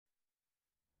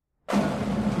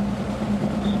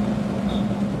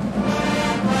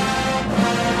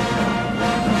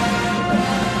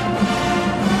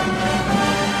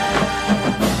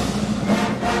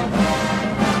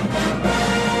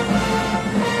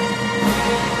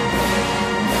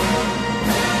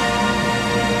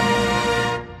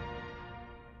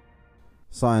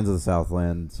Scions of the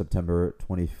Southland, September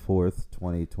 24th,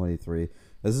 2023.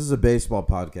 This is a baseball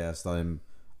podcast. I'm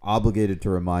obligated to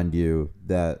remind you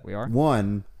that we are.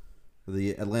 One,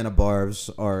 the Atlanta Barbs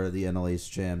are the NL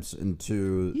East champs, and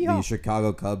two, the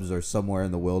Chicago Cubs are somewhere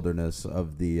in the wilderness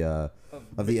of the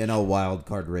NL wild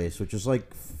card race, which is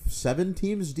like 7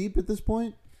 teams deep at this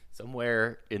point.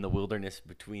 Somewhere in the wilderness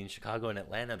between Chicago and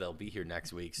Atlanta, they'll be here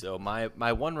next week. So my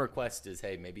one request is,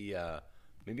 hey, maybe a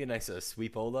nice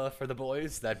sweepola for the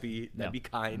boys. That'd be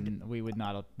kind. We would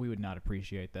not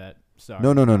appreciate that. Sorry.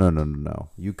 No.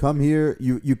 You come here.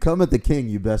 You come at the King.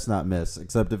 You best not miss,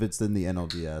 except if it's in the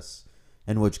NLDS,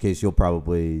 in which case you'll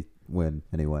probably win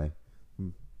anyway.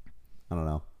 I don't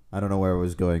know. I don't know where I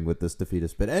was going with this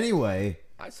defeatist, but anyway.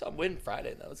 I saw him win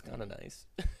Friday. That was kind of nice.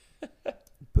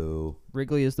 Boo.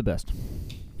 Wrigley is the best.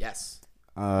 Yes.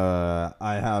 I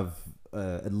have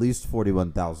at least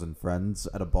 41,000 friends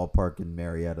at a ballpark in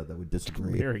Marietta that would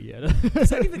disagree. Marietta. Does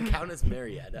that even count as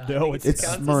Marietta? No, it it's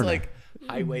counts Smyrna. as like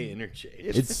highway interchange.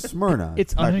 It's Smyrna.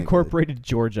 It's unincorporated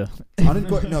Georgia.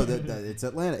 No, it's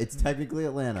Atlanta. It's technically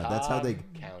Atlanta. That's how they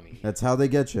County. That's how they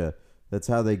get you. That's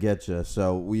how they get you.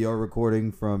 So we are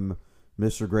recording from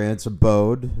Mr. Grant's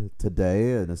abode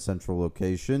today in a central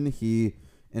location. He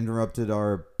interrupted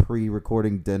our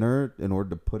pre-recording dinner in order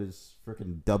to put his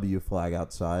freaking W flag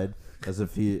outside, as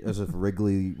if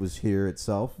Wrigley was here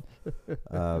itself.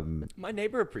 My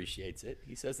neighbor appreciates it.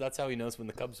 He says that's how he knows when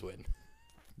the Cubs win.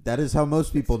 That is how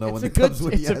most people know when the Cubs Cubs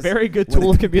win. It's a very good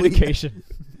tool of communication.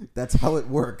 That's how it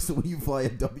works when you fly a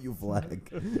W flag,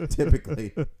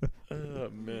 typically. Oh,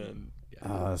 man.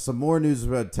 Some more news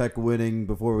about Tech winning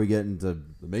before we get into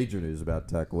the major news about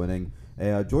Tech winning.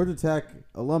 A Georgia Tech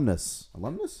alumnus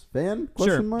fan?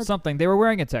 Question mark? Something. They were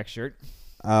wearing a Tech shirt.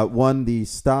 Won the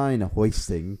Stein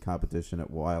hoisting competition at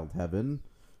Wild Heaven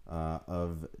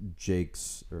of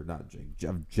Jack's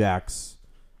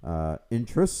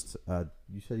interest.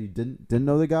 You said you didn't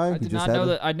know the guy? I did not know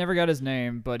that. I never got his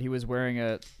name, but he was wearing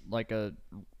a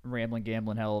rambling,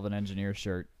 gambling hell of an engineer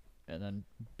shirt, and then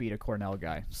beat a Cornell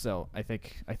guy. So I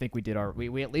think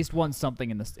we at least won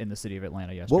something in the city of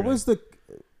Atlanta yesterday. What was the?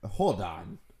 Hold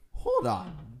on.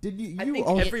 Did you? I think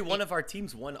every one of our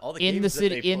teams won all the games in the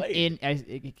city that they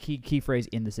played. key phrase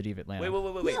in the city of Atlanta.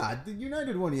 Wait. Yeah, the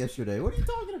United won yesterday. What are you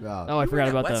talking about? Oh, I forgot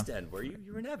about that. West End, were you?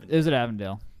 You were in Avondale. It was at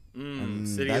Avondale.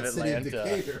 City of Atlanta.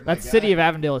 Decatur, That's City of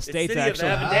Avondale Estates, City actually.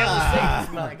 of Avondale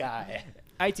Estates, my guy.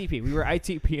 ITP. We were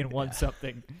ITP and won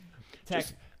something. Tech.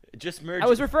 Just merge. I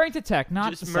was referring to Tech,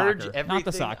 not the merge soccer. everything Not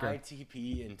the soccer.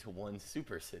 ITP into one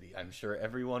super city. I'm sure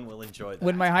everyone will enjoy that.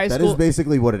 When my high That school, is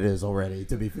basically what it is already,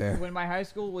 to be fair. when my high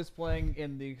school was playing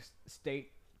in the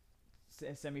state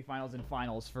semifinals and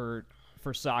finals for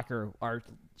soccer, our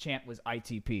chant was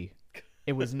ITP.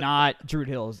 It was not Druid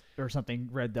Hills or something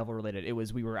Red Devil related. It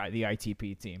was we were the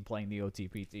ITP team playing the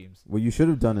OTP teams. What you should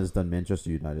have done is done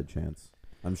Manchester United chants.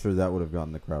 I'm sure that would have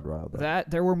gotten the crowd riled up.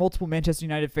 There were multiple Manchester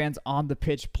United fans on the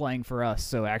pitch playing for us,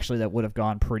 so actually that would have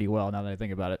gone pretty well. Now that I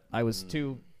think about it, I was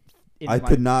too. I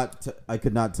could not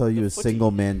tell you a single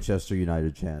Manchester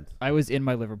United chant. I was in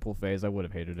my Liverpool phase. I would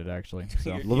have hated it actually.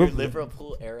 So your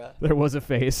Liverpool era. there was a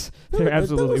phase. There That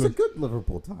absolutely was a was. good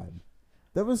Liverpool time.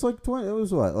 That was like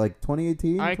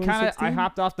 2018. I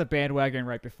hopped off the bandwagon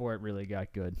right before it really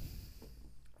got good.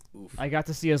 Oof. I got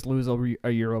to see us lose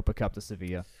a Europa Cup to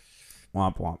Sevilla.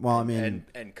 Womp womp. Well, I mean,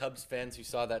 and Cubs fans who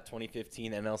saw that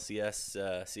 2015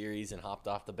 NLCS series and hopped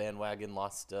off the bandwagon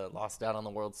lost out on the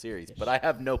World Series. But I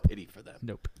have no pity for them.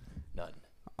 Nope. None.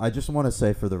 I just want to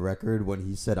say for the record, when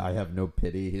he said "I have no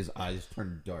pity," his eyes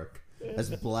turned dark, as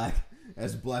black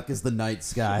as the night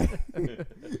sky.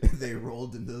 They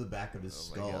rolled into the back of his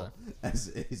skull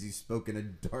as he spoke in a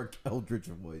dark, eldritch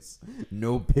voice.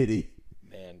 No pity.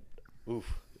 Man,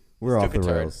 oof. We're off the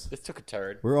rails. This took a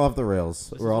turd. We're off the rails.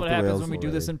 This We're is off what the happens rails when we do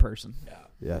already. this in person. Yeah.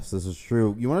 Yes, this is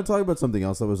true. You want to talk about something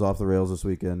else that was off the rails this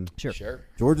weekend? Sure.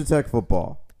 Georgia Tech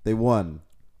football. They won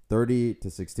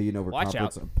 30-16 over Watch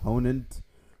conference out. opponent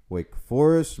Wake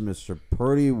Forest. Mr.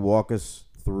 Purdy, walk us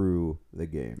through the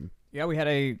game. Yeah,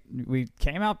 we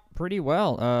came out pretty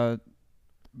well.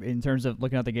 In terms of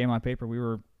looking at the game on paper, we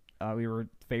were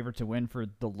favored to win for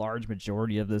the large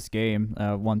majority of this game.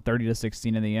 Won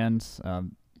 30-16 in the end.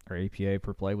 Our APA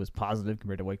per play was positive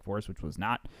compared to Wake Forest, which was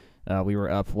not. We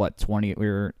were up 20. We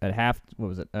were at half. What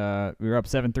was it? We were up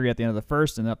 7-3 at the end of the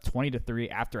first, and up 20-3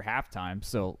 after halftime.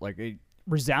 So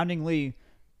resoundingly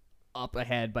up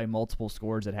ahead by multiple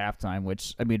scores at halftime.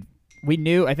 Which we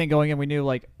knew. I think going in, we knew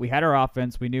we had our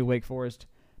offense. We knew Wake Forest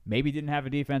maybe didn't have a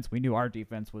defense. We knew our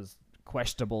defense was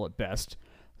questionable at best.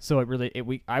 So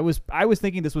I was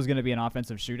thinking this was going to be an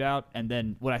offensive shootout, and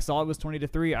then when I saw it was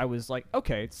 20-3, I was like,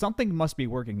 okay, something must be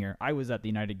working here. I was at the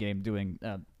United game doing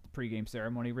pregame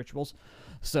ceremony rituals,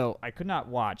 so I could not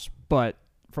watch, but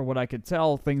for what I could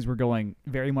tell, things were going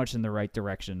very much in the right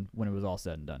direction when it was all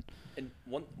said and done. And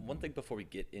one thing before we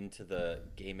get into the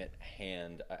game at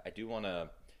hand, I do want to.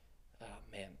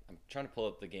 I'm trying to pull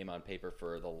up the game on paper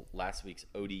for the last week's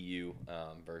ODU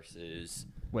versus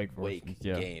Wake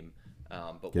game.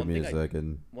 But Give me a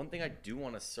second. One thing I do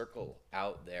want to circle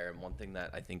out there, and one thing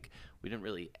that I think we didn't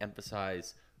really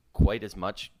emphasize quite as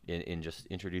much in just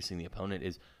introducing the opponent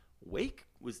is Wake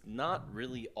was not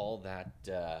really all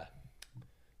that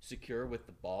secure with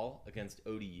the ball against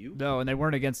ODU. No, and they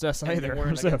weren't against us either. They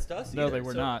weren't against us either. No, they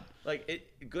were not. Like,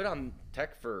 good on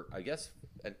Tech for, I guess,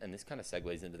 and this kind of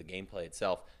segues into the gameplay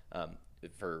itself.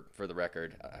 For the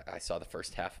record, I saw the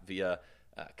first half via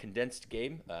condensed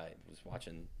game. I was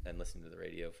watching and listening to the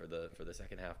radio for the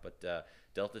second half, but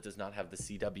Delta does not have the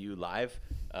CW live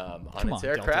on its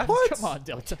aircraft. Come on,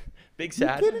 Delta. Big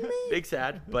sad. You kidding me? Big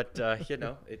sad. But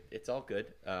it's all good.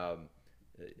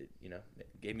 It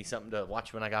gave me something to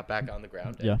watch when I got back on the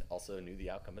ground, and also knew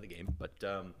the outcome of the game. But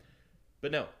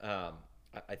no,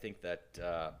 I think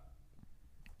that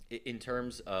in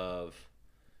terms of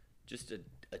just a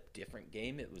different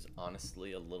game, it was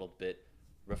honestly a little bit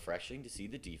refreshing to see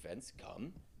the defense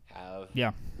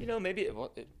maybe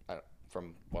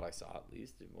from what I saw at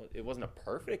least, it wasn't a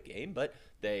perfect game, but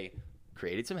they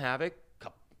created some havoc,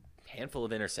 handful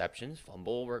of interceptions,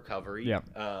 fumble recovery.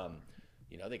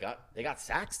 They got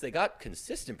sacks. They got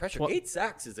consistent pressure. 8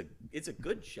 sacks is a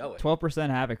good showing. 12%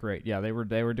 havoc rate. Yeah, they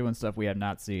were doing stuff we had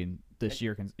not seen this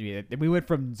year. We went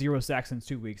from 0 sacks in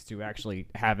 2 weeks to actually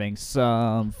having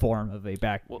some form of a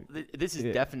back. Well, this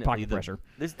is definitely pressure.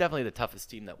 This is definitely the toughest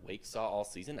team that Wake saw all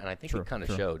season, and I think it kind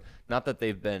of showed. Not that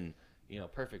they've been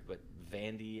perfect, but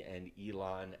Vandy and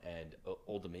Elon and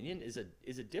Old Dominion is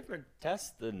a different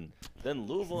test than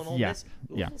Louisville and Ole Miss.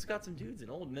 Louisville's got some dudes,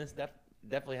 and Ole Miss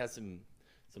definitely has some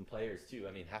players too.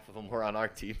 I mean, half of them were on our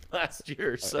team last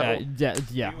year, so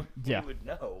we would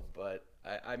know. But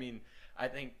I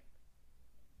think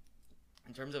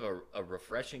in terms of a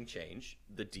refreshing change,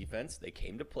 the defense, they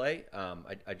came to play.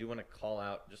 I do want to call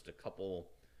out just a couple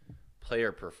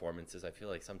player performances. I feel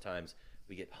like sometimes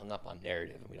we get hung up on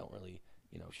narrative and we don't really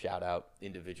shout out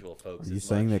individual folks. Are you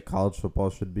saying that college football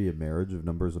should be a marriage of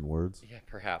numbers and words? Yeah,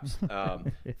 perhaps.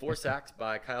 4 sacks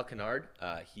by Kyle Kennard.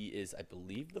 He is, I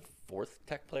believe, the 4th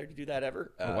Tech player to do that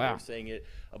ever. Wow. We're saying it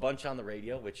a bunch on the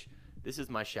radio, which this is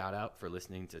my shout out for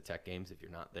listening to Tech games. If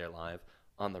you're not there live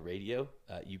on the radio,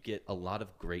 you get a lot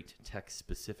of great Tech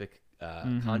specific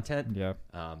content. Yeah.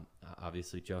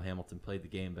 Obviously, Joe Hamilton played the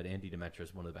game, but Andy Demetra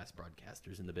is one of the best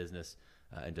broadcasters in the business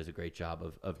and does a great job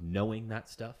of knowing that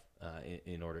stuff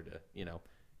in order to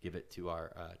give it to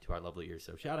our lovely ears.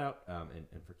 So shout out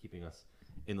and for keeping us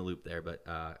in the loop there. But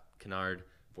Kennard,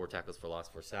 4 tackles for loss,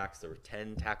 4 sacks. There were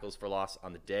 10 tackles for loss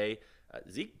on the day.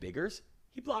 Zeke Biggers,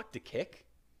 he blocked a kick.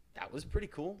 That was pretty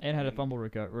cool. And had a fumble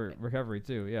recovery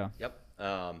too. Yeah. Yep.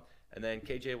 And then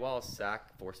KJ Wallace,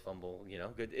 sack, forced fumble.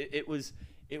 Good. It was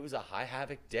a high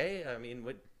havoc day. I mean,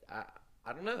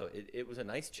 I don't know. It was a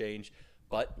nice change,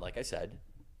 but like I said,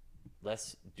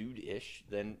 less dude-ish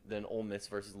than Ole Miss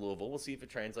versus Louisville. We'll see if it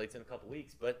translates in a couple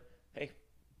weeks. But hey,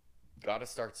 got to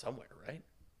start somewhere, right?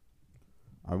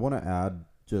 I want to add,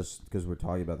 just because we're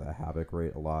talking about the havoc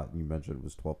rate a lot, and you mentioned it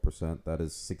was 12%. That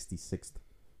is 66th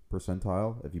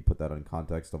percentile. If you put that in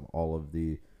context of all of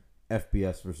the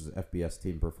FBS versus FBS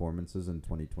team performances in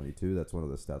 2022, that's one of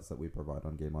the stats that we provide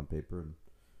on Game on Paper, and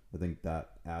I think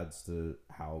that adds to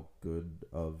how good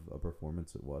of a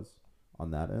performance it was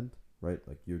on that end, right?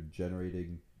 Like, you're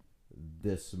generating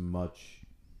this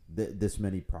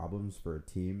many problems for a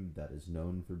team that is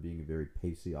known for being a very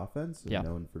pacey offense and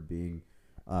known for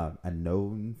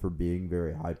being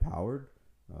very high powered.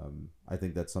 I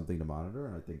think that's something to monitor,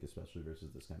 and I think especially versus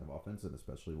this kind of offense, and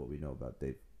especially what we know about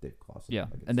Dave Clawson. Yeah,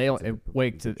 and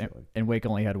Wake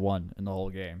only had 1 in the whole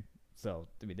game, so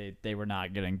I mean they were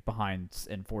not getting behind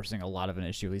and forcing a lot of an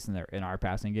issue, at least in our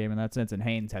passing game in that sense. And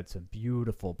Haynes had some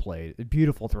beautiful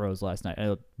throws last night. I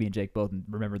know me and Jake both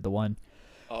remembered the one.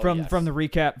 From the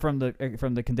recap from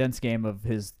the condensed game of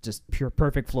his just pure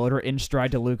perfect floater in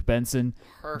stride to Luke Benson.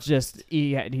 Perfect. Just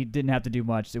he didn't have to do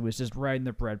much. It was just right in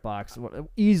the bread box.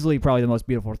 Easily probably the most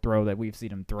beautiful throw that we've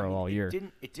seen him throw all year.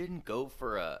 It didn't go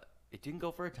for a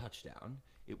touchdown.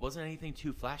 It wasn't anything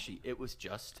too flashy. It was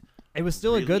just. It was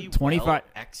still really a good 25 well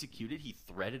executed. He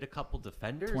threaded a couple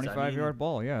defenders. 25-yard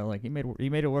ball. Yeah, like he made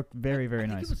it look very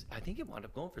nice. I think it wound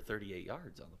up going for 38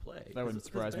 yards on the play. That wouldn't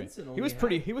surprise me. He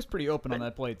was pretty open on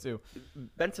that play too.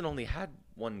 Benson only had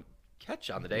one catch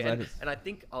on the day, and I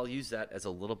think I'll use that as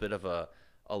a little bit of a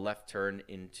left turn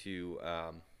into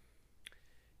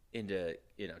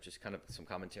just kind of some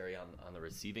commentary on the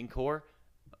receiving core.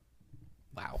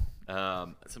 Wow.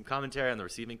 Some commentary on the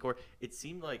receiving core. It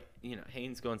seemed like,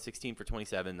 Haynes going 16 for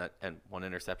 27 and one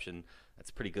interception.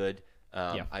 That's pretty good.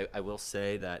 I will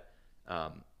say that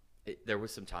there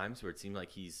was some times where it seemed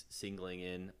like he's singling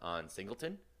in on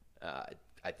Singleton.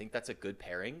 I think that's a good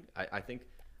pairing. I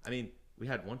mean, we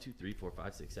had 1, 2, 3, 4,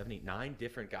 5, 6, 7, 8, 9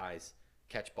 different guys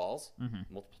catch balls,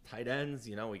 multiple tight ends.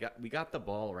 We got the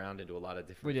ball around into a lot of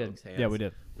different folks' hands. Yeah, we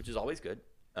did. Which is always good.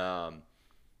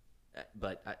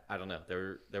 But I don't know.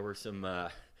 There were some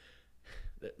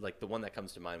like the one that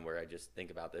comes to mind where I just think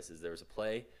about this is there was a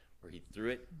play where he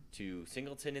threw it to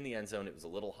Singleton in the end zone. It was a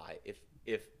little high.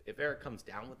 If Eric comes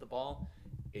down with the ball,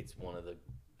 it's one of the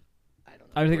I don't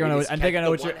know. I think I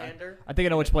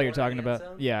know which play you're talking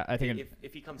about. Yeah, I think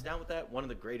if he comes down with that, one of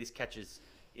the greatest catches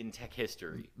in Tech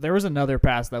history. There was another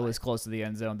pass that was close to the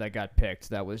end zone that got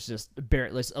picked that was just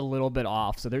a little bit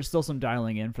off. So there's still some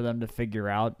dialing in for them to figure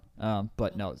out.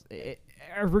 But no,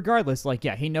 regardless,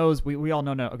 he knows. We all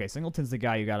know now. Okay, Singleton's the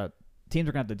guy you gotta. Teams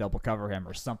are gonna have to double cover him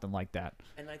or something like that.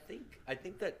 And I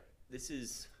think that this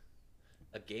is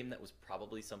a game that was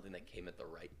probably something that came at the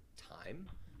right time.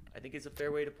 I think it's a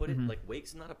fair way to put it. Like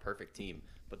Wake's not a perfect team,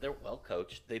 but they're well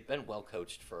coached. They've been well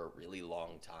coached for a really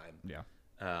long time. Yeah.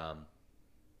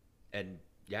 And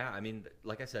yeah, I mean,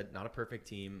 like I said, not a perfect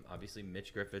team. Obviously,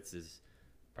 Mitch Griffiths is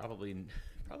probably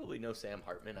no Sam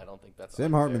Hartman. I don't think that's Sam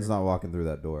unfair. Hartman's not walking through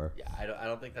that door. Yeah, I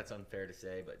don't think that's unfair to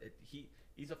say, but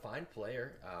he's a fine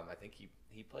player. I think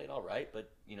he played all right,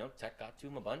 but Tech got to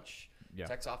him a bunch. Yeah.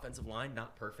 Tech's offensive line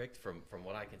not perfect from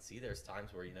what I can see. There's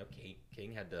times where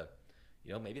King had to,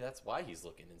 maybe that's why he's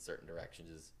looking in certain directions.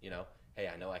 Is hey,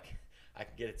 I know I can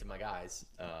get it to my guys.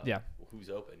 Who's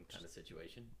open kind of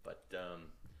situation,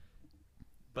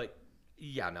 But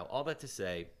yeah, no, all that to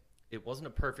say, it wasn't a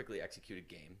perfectly executed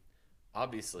game.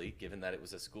 Obviously, given that it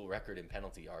was a school record in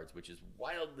penalty yards, which is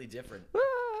wildly different.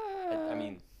 I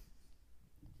mean,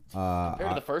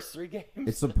 compared to the first 3 games.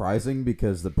 It's surprising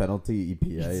because the penalty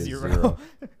EPA is 0.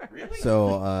 Really?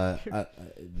 So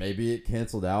maybe it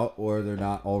canceled out, or they're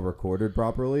not all recorded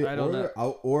properly. I don't know.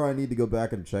 Or I need to go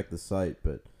back and check the site,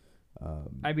 but.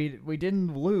 I mean, we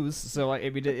didn't lose, so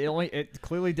it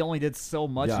clearly only did so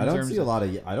much. Yeah, I don't see a lot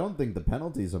of. I don't think the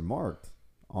penalties are marked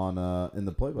on in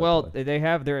the play-by-play. Well, they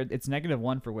have it's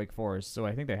 -1 for Wake Forest, so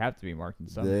I think they have to be marked in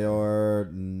some. They are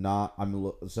not.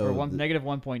 Negative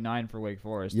 1.9 for Wake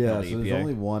Forest. Yeah, so there's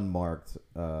only one marked.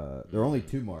 There are only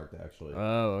 2 marked actually.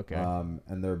 Oh, okay.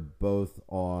 And they're both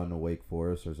on Wake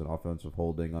Forest. There's an offensive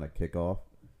holding on a kickoff,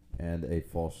 and a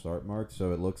false start mark.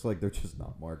 So it looks like they're just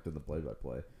not marked in the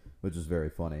play-by-play, which is very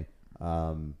funny.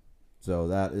 So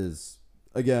that is,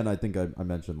 again, I think I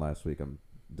mentioned last week, I'm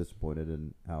disappointed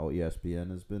in how ESPN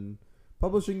has been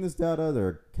publishing this data. There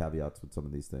are caveats with some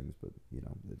of these things, but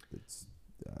it's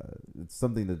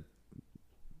something to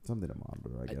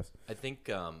monitor, I guess. I think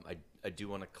I do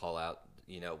want to call out,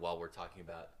 while we're talking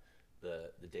about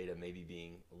the data maybe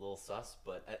being a little sus,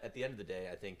 but at the end of the day,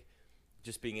 I think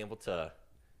just being able to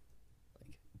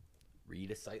read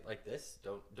a site like this,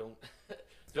 don't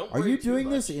Are you doing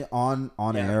this on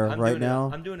air right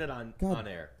now? I'm doing it on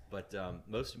air, but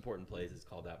most important plays is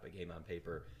called out by Game on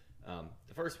Paper.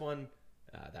 The first one,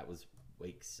 that was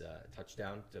Wake's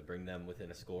touchdown to bring them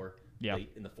within a score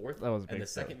late in the 4th. That was big. And the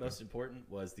second most important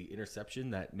was the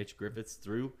interception that Mitch Griffiths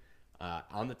threw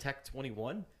on the Tech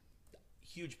 21.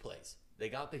 Huge plays. They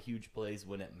got the huge plays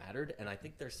when it mattered, and I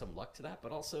think there's some luck to that.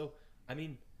 But also, I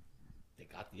mean, they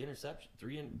got the interception.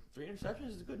 Three interceptions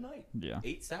is a good night. Yeah.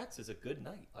 8 sacks is a good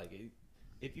night. Like,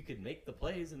 if you could make the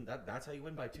plays, and that's how you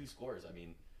win by 2 scores. I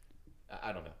mean,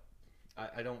 I don't know.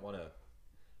 I don't want to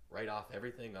write off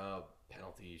everything.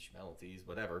 Penalties, schmelties,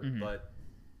 whatever. Mm-hmm. But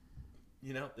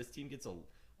this team gets a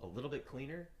little bit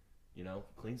cleaner.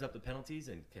 Cleans up the penalties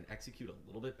and can execute a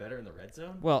little bit better in the red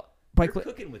zone. Well, you're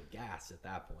cooking with gas at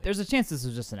that point. There's a chance this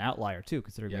was just an outlier too,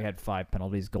 considering we had 5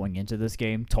 penalties going into this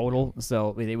game total.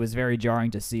 So it was very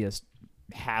jarring to see us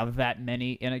have that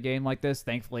many in a game like this.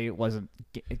 Thankfully, it wasn't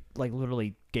like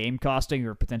literally game costing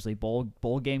or potentially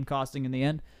bowl game costing in the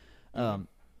end.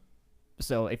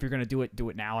 So if you're gonna do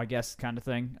it now, I guess, kind of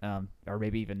thing, or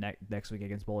maybe even next week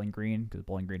against Bowling Green, because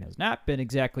Bowling Green has not been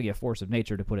exactly a force of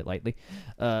nature, to put it lightly.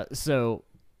 So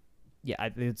yeah,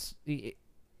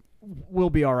 we'll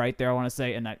be all right there. I want to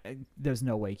say, and there's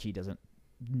no way he doesn't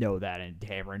know that and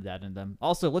hammering that in them.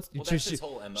 Also,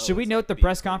 should we note the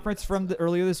press conference from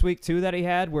earlier this week too that he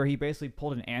had, where he basically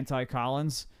pulled an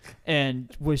anti-Collins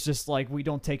and was just like, "We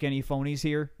don't take any phonies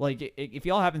here." Like, if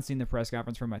y'all haven't seen the press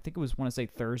conference from, I think it was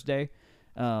Thursday.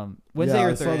 Wednesday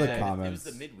or Thursday. I saw the comments. It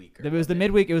was the midweek. It was the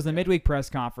midweek. It was the midweek press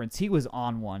conference. He was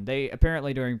on one. They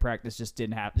apparently during practice just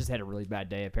had a really bad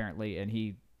day apparently, and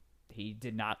he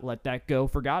did not let that go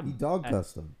forgotten. He dog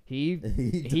cussed them. He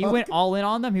went all in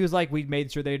on them. He was like, we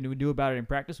made sure they knew about it in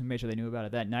practice. We made sure they knew about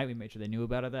it that night. We made sure they knew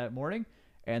about it that morning,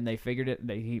 and they figured it.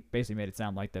 He basically made it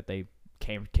sound like that they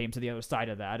came to the other side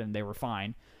of that and they were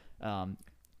fine. What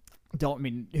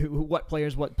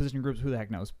players, what position groups, who the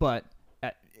heck knows? But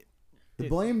the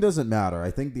blame doesn't matter.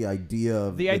 I think the idea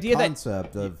of the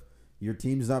concept of your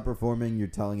team's not performing, you're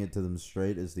telling it to them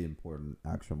straight is the important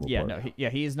actionable part.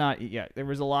 He's not. Yeah, there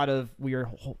was a lot of we are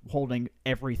holding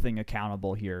everything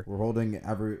accountable here. We're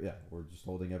just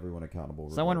holding everyone accountable.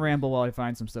 Someone ramble while I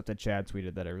find some stuff that Chad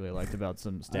tweeted that I really liked about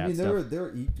some stats. I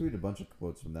mean, he tweeted a bunch of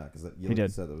quotes from that because he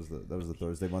did. Said that was the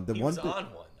Thursday one. He was on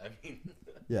one. I mean,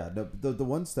 yeah. The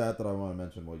one stat that I want to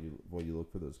mention while you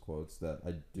look for those quotes that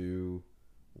I do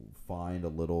find a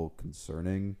little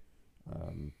concerning.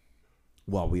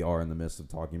 While we are in the midst of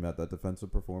talking about that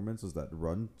defensive performance, is that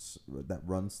run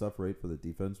stuff rate for the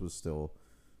defense was still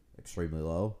extremely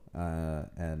low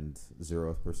and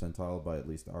 0th percentile by at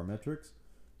least our metrics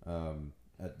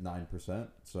at 9%.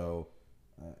 So,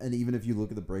 and even if you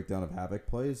look at the breakdown of havoc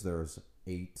plays, there's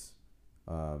eight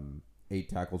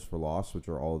tackles for loss, which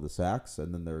are all of the sacks,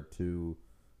 and then there are two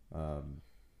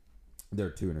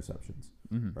interceptions,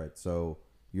 right? So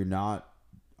you're not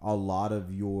a lot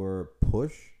of your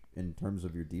push in terms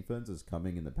of your defense is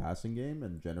coming in the passing game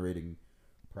and generating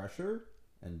pressure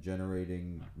and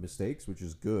generating mistakes, which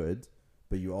is good,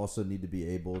 but you also need to be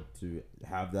able to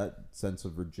have that sense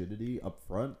of rigidity up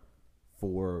front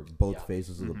for both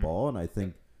phases of the ball. And I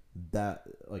think that,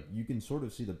 like, you can sort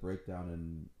of see the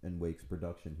breakdown in Wake's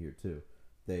production here too.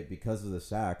 Because of the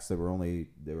sacks, they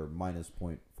were minus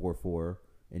 0.44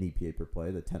 in EPA per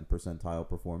play, the 10th percentile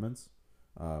performance,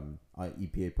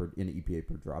 EPA per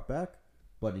dropback.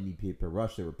 But in EPA per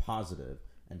rush, they were positive.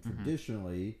 And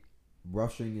traditionally,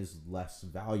 rushing is less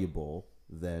valuable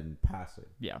than passing.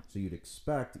 Yeah. So you'd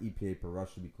expect EPA per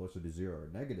rush to be closer to 0 or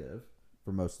negative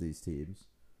for most of these teams,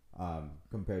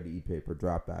 compared to EPA per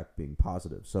dropback being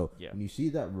positive. So when you see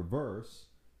that reverse,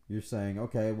 you're saying,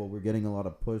 okay, well, we're getting a lot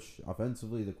of push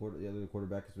offensively. The other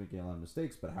quarterback is making a lot of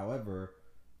mistakes. But however,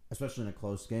 especially in a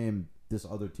close game, this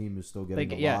other team is still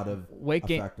getting a lot of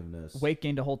effectiveness. Wake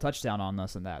gained a whole touchdown on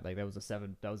us in that. Like that was a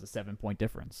 7-point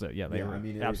difference. So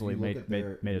absolutely made a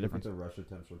difference. Look at the rush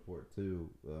attempts report too.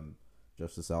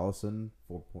 Justice Allison,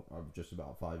 just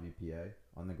about 5 EPA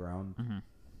on the ground,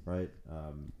 right?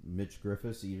 Mitch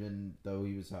Griffiths, even though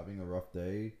he was having a rough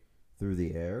day through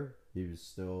the air, he was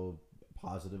still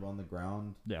positive on the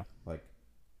ground. Yeah, like.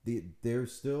 They're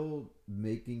still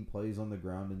making plays on the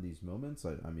ground in these moments.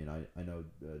 I know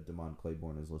Damon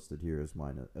Claiborne is listed here as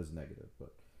negative,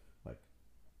 but like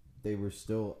they were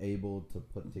still able to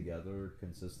put together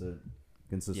consistent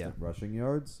rushing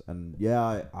yards. And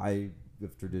I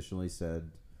have traditionally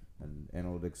said, and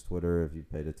analytics Twitter, if you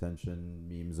paid attention,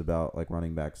 memes about like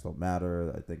running backs don't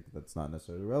matter. I think that's not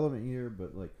necessarily relevant here,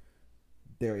 but like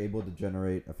they're able to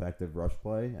generate effective rush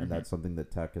play, and that's something that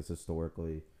Tech has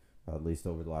historically, at least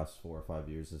over the last 4 or 5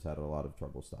 years, has had a lot of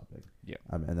trouble stopping. Yeah.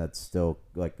 And that's still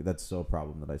a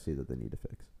problem that I see that they need to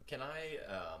fix. Can I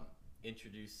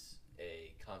introduce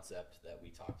a concept that we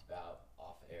talked about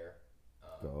off air?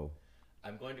 Go.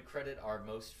 I'm going to credit our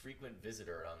most frequent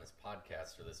visitor on this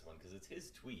podcast for this one because it's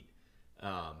his tweet.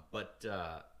 But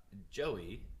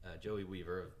Joey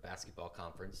Weaver of Basketball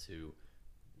Conference, who,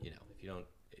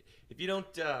 if you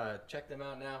don't check them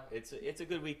out now, it's a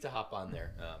good week to hop on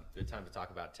there. Good time to talk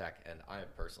about Tech, and I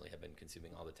personally have been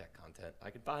consuming all the Tech content I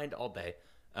could find all day.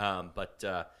 But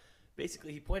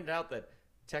basically, he pointed out that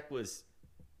Tech was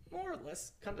more or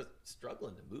less kind of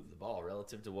struggling to move the ball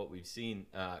relative to what we've seen,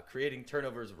 creating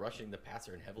turnovers, rushing the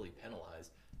passer, and heavily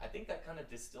penalized. I think that kind of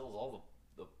distills all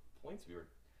the points we were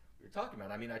talking about.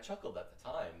 I mean, I chuckled at the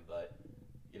time, but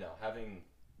having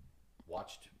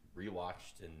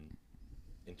rewatched, and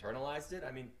internalized it,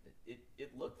 I mean,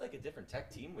 it looked like a different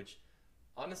Tech team, which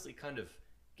honestly kind of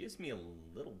gives me a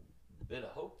little bit of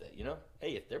hope that,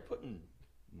 hey, if they're putting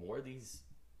more of these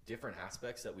different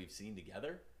aspects that we've seen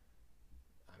together,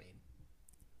 I mean,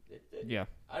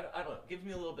 I don't know, gives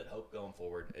me a little bit of hope going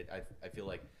forward. I feel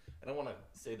like, I don't want to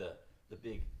say the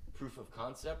big proof of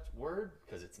concept word,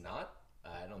 because it's not,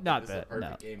 I don't Not think this is a bad,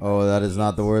 perfect game. Oh, that is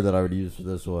not the word that I would use for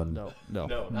this one. No,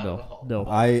 not at all. no.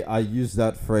 I use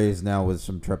that phrase now with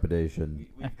some trepidation.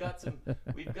 We've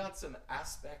got some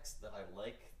aspects that I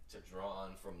like to draw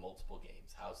on from multiple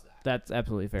games. How's that? That's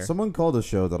absolutely fair. Someone called a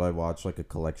show that I watch like a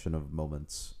collection of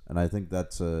moments, and I think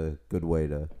that's a good way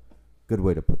to put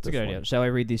It's this. a good idea. Shall I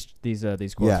read these quotes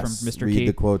from Mr. Read Key?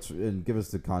 the quotes and give us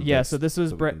the context. Yeah, so this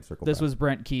was This was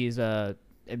Brent Key's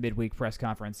midweek press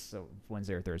conference, so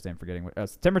Wednesday or Thursday, I'm forgetting.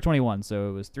 September 21, so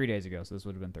it was 3 days ago, so this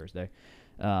would have been Thursday.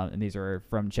 And these are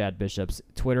from Chad Bishop's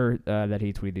Twitter that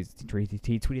he tweeted.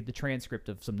 He tweeted the transcript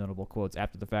of some notable quotes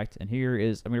after the fact. And here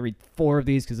is, I'm going to read 4 of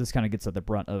these because this kind of gets at the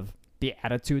brunt of the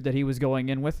attitude that he was going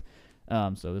in with.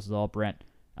 So this is all Brent.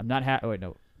 I'm not happy. Oh, wait,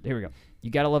 no. Here we go.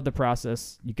 You got to love the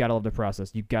process. You got to love the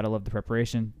process. You got to love the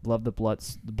preparation. Love the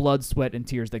blood, sweat, and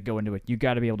tears that go into it. You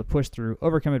got to be able to push through,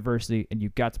 overcome adversity, and you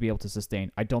got to be able to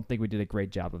sustain. I don't think we did a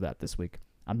great job of that this week.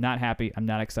 I'm not happy. I'm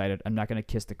not excited. I'm not going to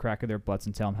kiss the crack of their butts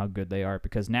and tell them how good they are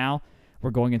because now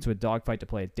we're going into a dogfight to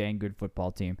play a dang good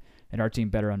football team, and our team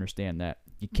better understand that.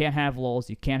 You can't have lulls.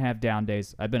 You can't have down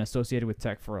days. I've been associated with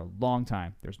Tech for a long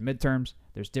time. There's midterms.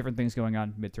 There's different things going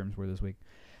on. Midterms were this week.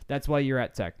 That's why you're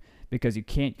at Tech. Because you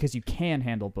can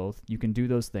handle both. You can do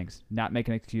those things, not make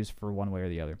an excuse for one way or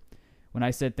the other. When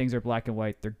I said things are black and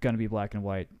white, they're going to be black and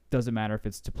white. Doesn't matter if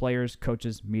it's to players,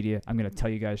 coaches, media. I'm going to tell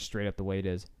you guys straight up the way it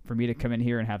is. For me to come in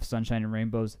here and have sunshine and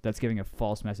rainbows, that's giving a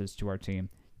false message to our team.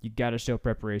 You got to show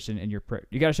preparation in your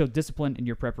you got to show discipline in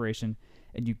your preparation,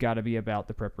 and you got to be about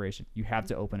the preparation. You have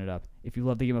to open it up. If you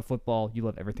love the game of football, you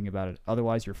love everything about it.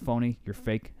 Otherwise, you're phony, you're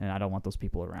fake, and I don't want those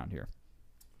people around here.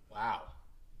 Wow.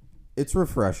 It's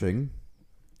refreshing.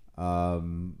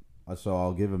 So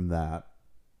I'll give him that.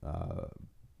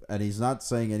 And he's not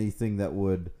saying anything that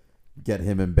would get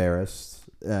him embarrassed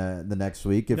the next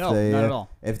week if not at all.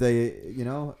 If they,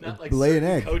 Not like lay an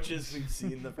certain egg. coaches we've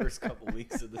seen the first couple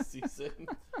weeks of the season.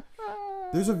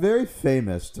 There's a very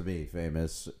famous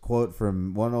quote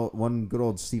from one good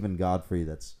old Stephen Godfrey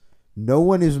that's, "No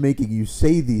one is making you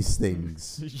say these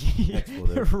things."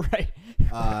 Expletive. Right.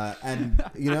 And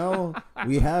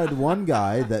we had one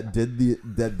guy that did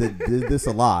that did this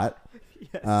a lot.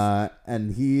 Yes.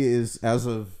 And he is, as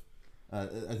of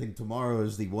I think tomorrow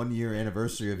is the 1-year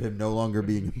anniversary of him no longer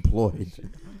being employed.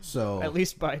 So at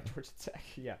least by Georgia Tech,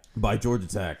 yeah. By Georgia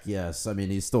Tech, yes. I mean,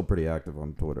 he's still pretty active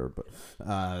on Twitter, but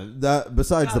that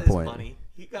besides the point.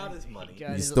 He got his money.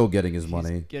 He's still getting his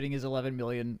money. Getting his $11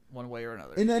 million one way or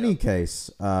another. In any case,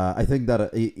 I think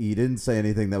that he didn't say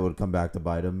anything that would come back to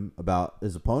bite him about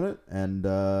his opponent, and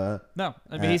no,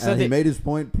 I mean he said he made his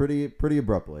point pretty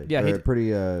abruptly. Yeah,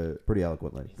 pretty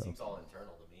eloquently. It seems all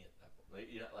internal to me at that point.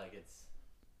 Like it's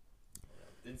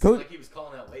didn't seem like he was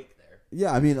calling out Wake there.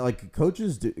 Yeah, I mean, like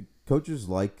coaches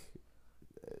like.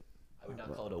 I would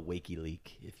not call it a wakey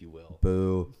leak, if you will.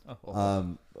 Boo.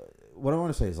 What I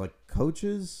want to say is like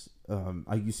coaches.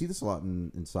 You see this a lot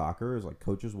in soccer. Is like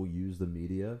coaches will use the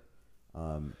media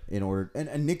in order,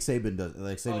 and Nick Saban does.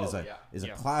 Like Saban is a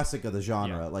classic of the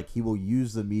genre. Yeah. Like he will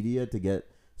use the media to get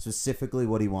specifically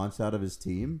what he wants out of his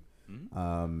team.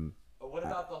 Mm-hmm. But what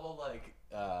about the whole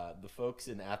the folks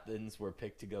in Athens were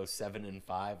picked to go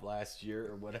 7-5 last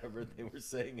year or whatever they were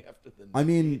saying after the. I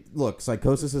mean, look,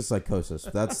 psychosis is psychosis.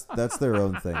 That's their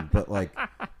own thing. But like,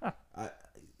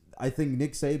 I think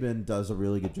Nick Saban does a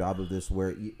really good job of this,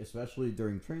 where especially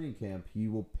during training camp, he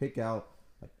will pick out.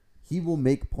 He will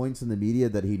make points in the media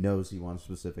that he knows he wants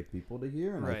specific people to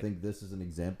hear, and right. I think this is an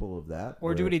example of that.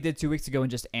 Or do what he did 2 weeks ago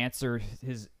and just answer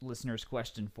his listener's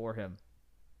question for him.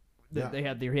 Yeah. He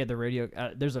had the radio.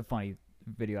 There's a funny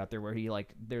video out there where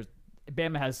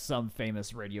Bama has some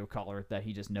famous radio caller that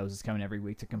he just knows is coming every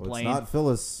week to complain. Well, it's not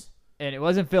Phyllis. And it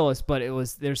wasn't Phyllis, but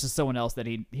there's just someone else that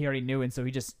he already knew, and so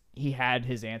he had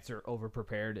his answer over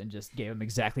prepared and just gave him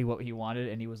exactly what he wanted,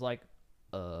 and he was like,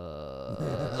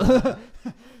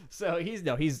 So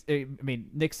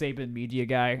Nick Saban, media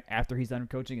guy, after he's done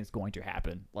coaching, it's going to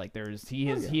happen. Like he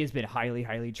has been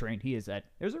highly trained. There's a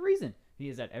reason he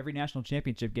is at every national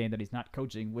championship game that he's not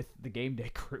coaching with the game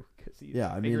day crew, because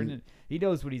he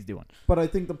knows what he's doing. But I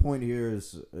think the point here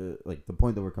is the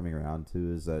point that we're coming around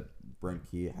to is that Brent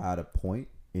Key had a point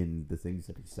in the things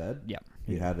that he said. Yeah,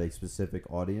 he had a specific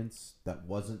audience that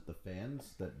wasn't the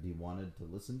fans that he wanted to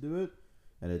listen to it.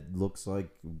 And it looks like,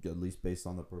 at least based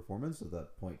on the performance,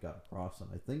 that point got across. And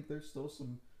I think there's still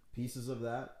some pieces of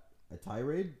a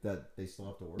tirade that they still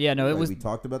have to work. Yeah, no, we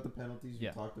talked about the penalties. Yeah.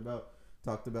 We talked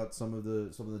about some of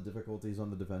the difficulties on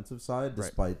the defensive side,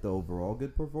 despite the overall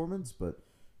good performance. But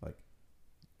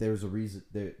there's a reason.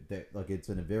 It's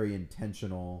in a very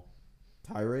intentional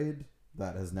tirade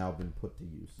that has now been put to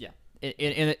use. Yeah.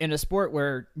 in a sport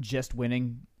where just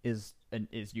winning is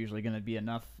usually going to be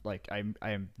enough. Like I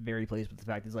am very pleased with the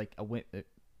fact it's like a win.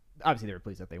 Obviously, they were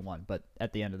pleased that they won, but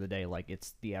at the end of the day, like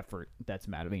it's the effort that's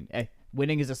matter. I mean,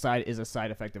 winning is a side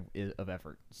effect of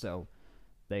effort. So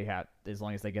they have, as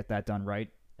long as they get that done right,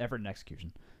 effort and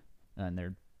execution, and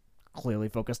they're clearly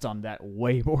focused on that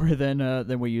way more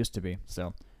than we used to be.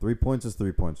 So 3 points is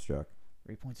 3 points, Jack.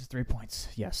 3 points is 3 points.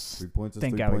 Yes. 3 points is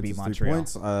Thank 3 God we points. beat Is Montreal.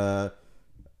 3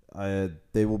 points.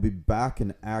 They will be back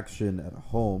in action at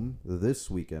home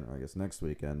this weekend, or I guess next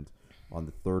weekend, on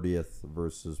the 30th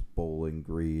versus Bowling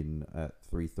Green at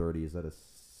 3:30. Is that a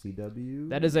CW?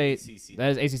 That is ACC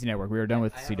Network. We are done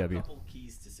with I CW. have a couple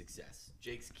keys to success.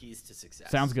 Jake's keys to success.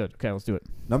 Sounds good. Okay, let's do it.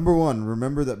 Number one,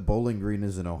 remember that Bowling Green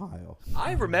is in Ohio.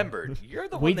 I remembered. You're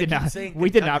the We one did that keeps not- saying we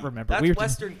did Kentucky. not remember. That's We were-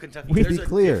 Western Kentucky. To There's be a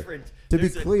clear, different- to be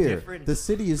there's a clear, different the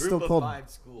city is group still of called 5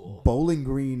 school. Bowling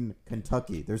Green,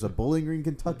 Kentucky. There's a Bowling Green,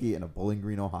 Kentucky, and a Bowling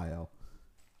Green, Ohio.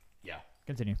 Yeah.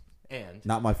 Continue. And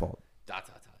Not my fault. ...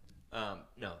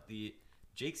 No, the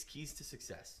Jake's keys to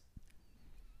success.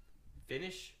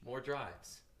 Finish more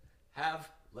drives.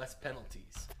 Have less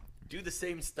penalties. Do the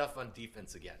same stuff on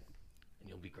defense again, and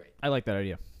you'll be great. I like that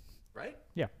idea. Right?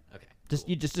 Yeah. Okay. Just cool.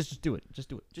 you just do it. Just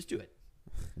do it. Just do it.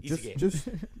 Easy game. Just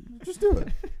do it.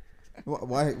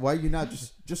 Why you not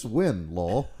just win,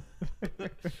 lol?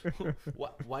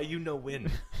 Why you no win?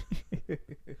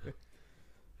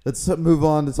 Let's move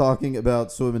on to talking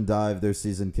about swim and dive. Their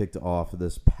season kicked off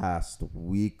this past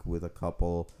week with a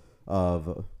couple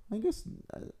of, I guess,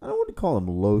 I don't want to call them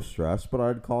low stress, but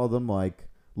I'd call them like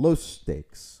low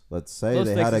stakes. Let's say Low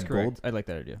they stakes had a is correct. gold. I like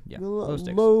that idea. Yeah. Low, Low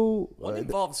stakes. One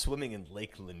involves swimming in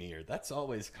Lake Lanier. That's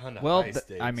always kind of Well, high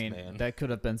stakes, I mean, man. that could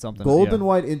have been something. Gold yeah. and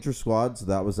white inter-squads.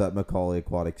 That was at Macaulay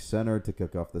Aquatic Center to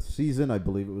kick off the season. I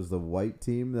believe it was the white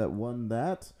team that won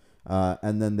that.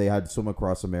 And then they had Swim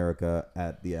Across America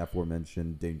at the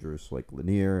aforementioned dangerous Lake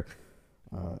Lanier.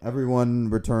 Everyone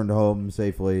returned home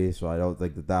safely, so I don't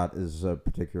think that was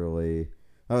particularly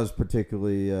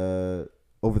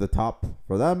over the top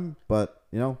for them. But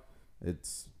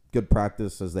it's good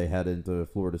practice as they head into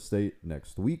Florida State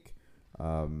next week.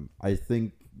 I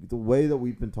think the way that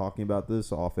we've been talking about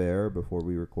this off air before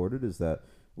we recorded is that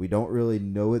we don't really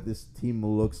know what this team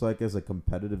looks like as a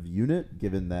competitive unit,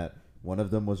 given that one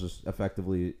of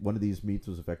these meets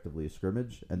was effectively a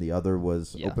scrimmage, and the other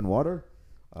was open water.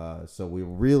 So we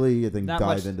really, I think,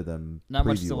 dive into them. Not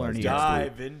much to learn here.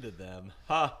 Dive into them.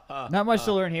 Ha, ha, Not much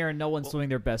to learn here, and no one's swimming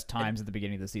their best times at the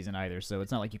beginning of the season either. So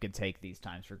it's not like you can take these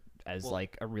times as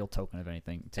like a real token of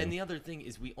anything. Too. And the other thing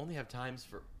is, we only have times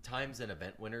and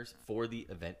event winners for the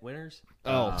event winners.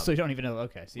 So you don't even know.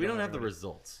 Okay, so we don't have the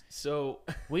results. So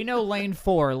we know lane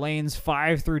 4, lanes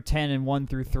 5 through 10, and 1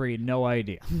 through 3. No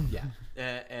idea. Yeah,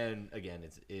 and again,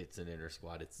 it's an inter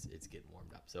squad. It's getting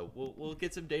warmed up. So we'll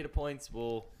get some data points.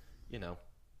 We'll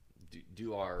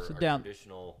do our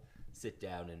traditional sit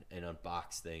down and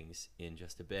unbox things in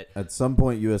just a bit. At some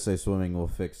point, USA Swimming will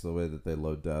fix the way that they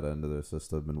load data into their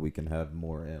system, and we can have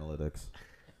more analytics.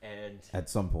 And at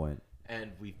some point.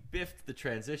 And we've biffed the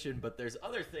transition, but there's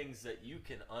other things that you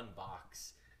can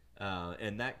unbox.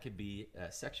 And that could be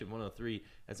Section 103.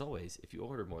 As always, if you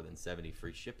order more than 70,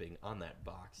 free shipping on that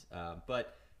box.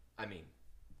 But, I mean,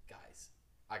 guys,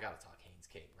 I got to talk Haynes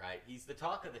King, right? He's the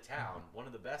talk of the town, one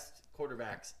of the best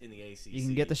quarterbacks in the ACC. You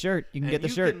can get the shirt. You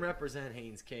can represent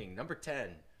Haynes King. Number 10,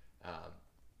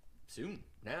 soon,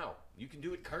 now. You can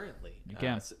do it currently. You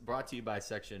can. Brought to you by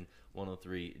Section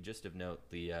 103. Just of note,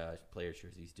 the player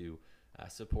jerseys do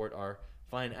support our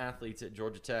fine athletes at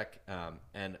Georgia Tech.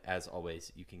 And as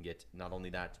always, you can get not only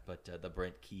that, but the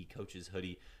Brent Key coach's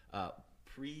hoodie,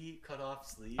 pre-cutoff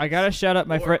sleeves. I gotta shout out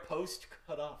my friend.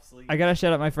 Post-cutoff sleeves. I gotta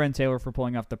shout out my friend Taylor for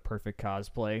pulling off the perfect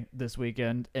cosplay this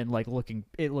weekend and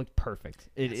it looked perfect.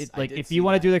 If you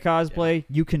want to do the cosplay,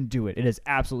 you can do it. It is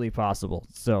absolutely possible.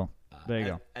 So there you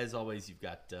go. As always, you've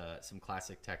got some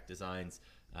classic Tech designs,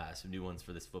 some new ones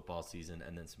for this football season,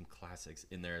 and then some classics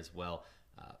in there as well.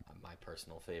 My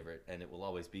personal favorite, and it will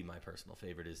always be my personal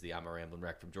favorite, is the I'm a Ramblin'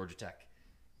 Wreck from Georgia Tech.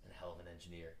 And a hell of an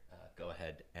engineer. Go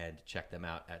ahead and check them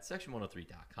out at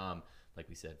section103.com. Like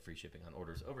we said, free shipping on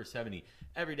orders over 70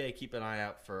 every day. Keep an eye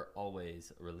out for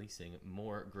always releasing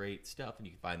more great stuff, and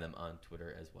you can find them on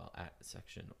Twitter as well at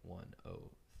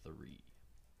section103.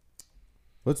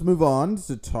 Let's move on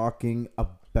to talking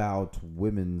about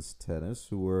women's tennis,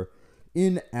 who were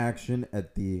in action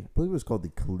at I believe it was called the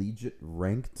Collegiate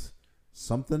Ranked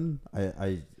something.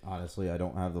 I honestly, I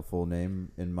don't have the full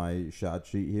name in my shot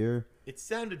sheet here. It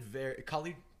sounded very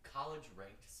college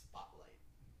ranked spotlight.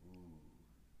 Ooh.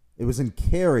 It was in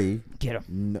Cary, Get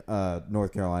him.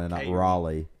 North Carolina, not Cary.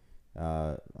 Raleigh.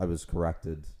 I was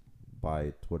corrected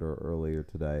by Twitter earlier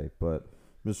today. But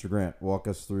Mr. Grant, walk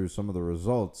us through some of the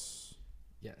results.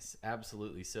 Yes,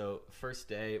 absolutely. So first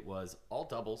day was all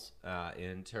doubles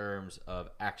in terms of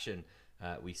action.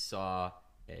 We saw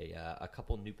a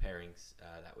couple new pairings.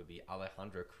 That would be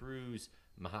Alejandra Cruz,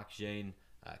 Mahak Jain,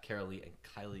 Carolee, and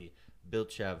Kylie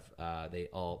Bilchev. They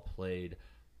all played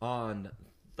on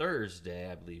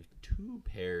Thursday, I believe, 2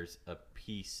 pairs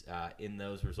apiece in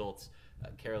those results.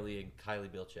 Carolee and Kylie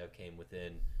Bilchev came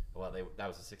within, that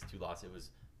was a 6-2 loss. It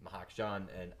was Mahak Jain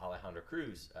and Alejandra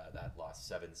Cruz that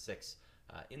lost 7-6.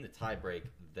 In the tiebreak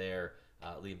there,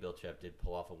 Liam Bilchev did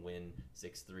pull off a win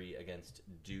 6-3 against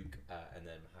Duke, and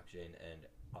then Mahak Jain and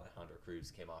Alejandra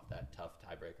Cruz came off that tough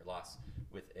tiebreaker loss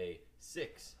with a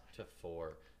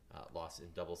 6-4 loss in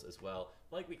doubles as well.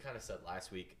 Like we kind of said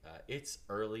last week, it's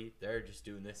early. They're just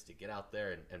doing this to get out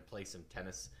there and play some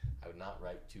tennis. I would not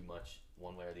write too much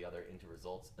one way or the other into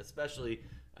results, especially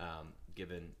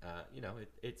given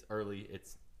it's early.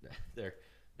 They're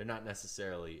not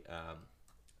necessarily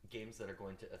games that are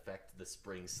going to affect the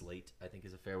spring slate, I think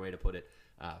is a fair way to put it.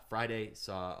 Friday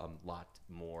saw a lot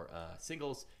more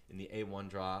singles. In the A1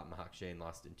 draw, Mahak Jain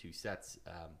lost in 2 sets,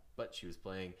 but she was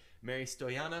playing Mary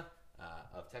Stoyana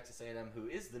of Texas A&M, who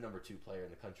is the number 2 player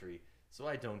in the country, so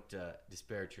I don't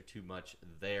disparage her too much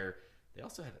there. They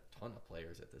also had a ton of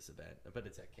players at this event, but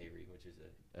it's at K-Ring, which is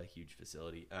a huge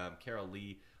facility. Carol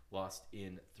Lee lost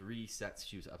in 3 sets.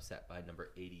 She was upset by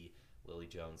number 80, Lily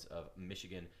Jones of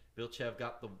Michigan. Bilchev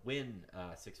got the win,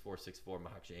 6-4, 6-4.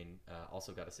 Mahak Jain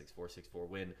also got a 6-4, 6-4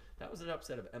 win. That was an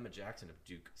upset of Emma Jackson of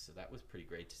Duke, so that was pretty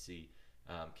great to see.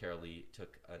 Carol Lee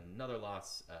took another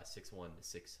loss, 6-1,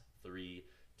 6-3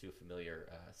 to a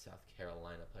familiar South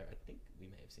Carolina player. I think we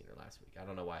may have seen her last week. I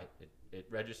don't know why it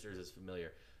registers as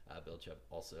familiar. Bilchev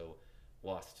also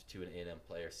lost to an A&M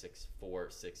player, 6-4,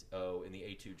 6-0. In the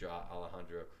A2 draw,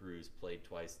 Alejandra Cruz played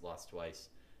twice, lost twice.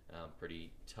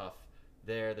 Pretty tough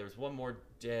there. There was one more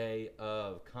day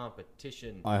of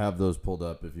competition. I have those pulled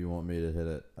up if you want me to hit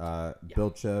it.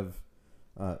 Bilchev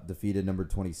defeated number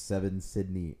 27,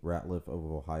 Sydney Ratliff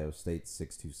of Ohio State,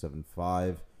 6-2,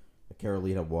 7-5. Carolee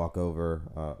had a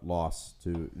walkover loss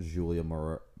to Julia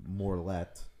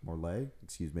Morlet,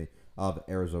 of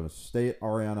Arizona State.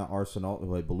 Ariana Arsenault,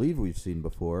 who I believe we've seen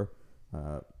before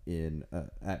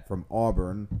from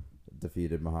Auburn,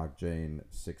 defeated Mahak Jain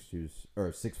 6-4,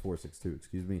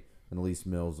 6-2, And Elise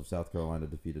Mills of South Carolina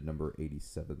defeated number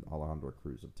 87, Alejandra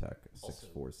Cruz of Tech,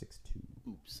 6-4, 6-2.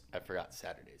 Oops, I forgot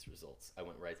Saturday's results. I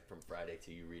went right from Friday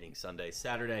to you reading Sunday.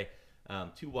 Saturday,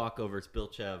 2 walkovers.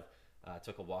 Bilchev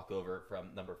took a walkover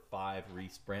from number 5,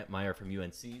 Reese Brantmeyer from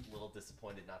UNC. A little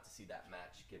disappointed not to see that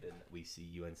match, given that we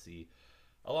see UNC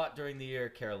a lot during the year.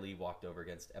 Carol Lee walked over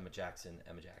against Emma Jackson.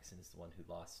 Emma Jackson is the one who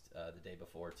lost the day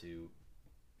before to,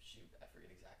 I forget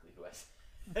exactly who I said.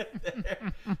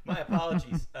 My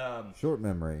apologies. Short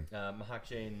memory. Mahak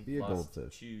Jain Be a lost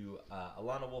goldfish. to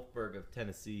Alana Wolfberg of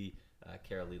Tennessee.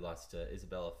 Carol Lee lost to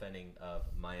Isabella Fenning of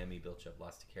Miami. Bilchev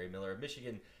lost to Carrie Miller of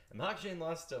Michigan. And Mahak Jain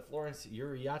lost to Florence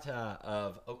Uriata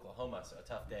of Oklahoma. So a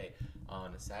tough day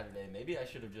on Saturday. Maybe I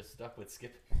should have just stuck with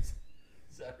skipping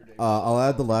Saturday. I'll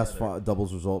add the last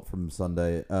doubles result from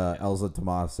Sunday. Elza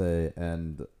Tomase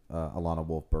and Alana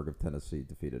Wolfberg of Tennessee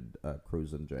defeated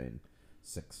Cruz and Jain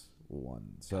 6-1.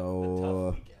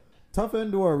 So tough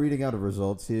end to our reading out of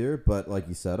results here, but like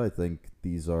you said, I think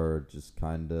these are just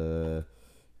kind of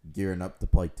gearing up to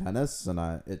play tennis, and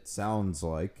it sounds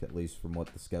like, at least from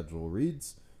what the schedule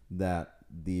reads, that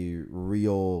the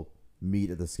real meat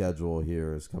of the schedule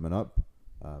here is coming up,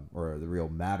 or the real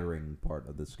mattering part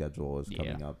of the schedule is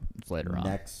coming up. It's later on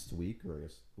next week, or I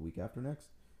guess the week after next,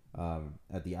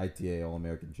 at the ITA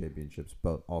All-American Championships,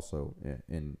 but also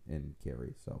in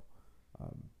Cary. So,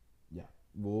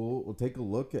 we'll take a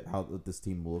look at how this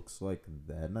team looks like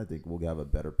then. I think we'll have a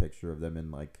better picture of them in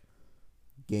like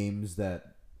games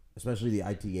that, especially the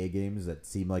ITA games that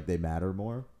seem like they matter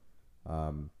more.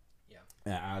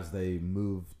 As they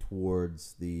move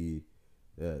towards the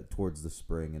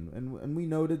spring, and we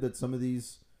noted that some of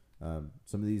these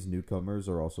newcomers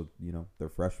are also, they're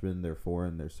freshmen, they're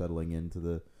foreign, they're settling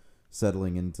into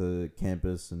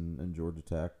campus and Georgia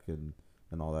Tech and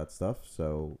all that stuff.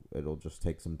 So it'll just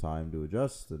take some time to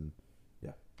adjust, and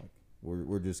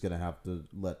we're just gonna have to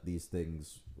let these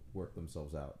things work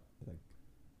themselves out, I think.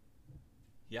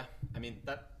 Yeah, I mean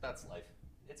that's life.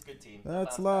 It's a good team.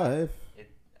 That's life.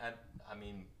 I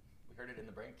mean, we heard it in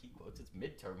the Brain Key quotes. It's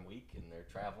midterm week, and they're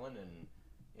traveling, and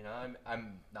I'm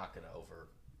not gonna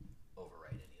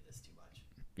overwrite any of this too much.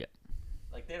 Yeah.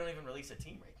 Like, they don't even release a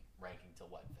team ranking till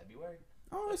what, February?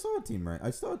 Oh, I saw a team I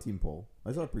saw a team poll.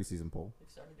 I saw a preseason poll. They've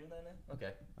started doing that now?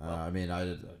 Okay. I mean,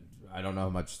 I don't know how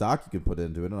much stock you can put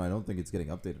into it, and I don't think it's getting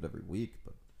updated every week,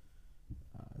 but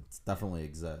it definitely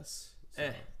exists. So.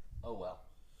 Oh, well.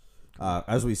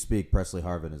 As we speak, Presley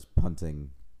Harvin is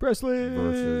punting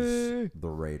versus the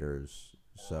Raiders.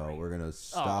 So we're going to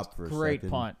stop for a second. Great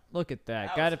punt. Look at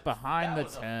that. Got it behind the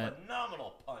tent.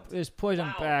 Phenomenal punt. Just put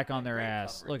them back on their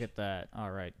ass. Look at that.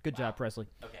 All right. Good job, Presley.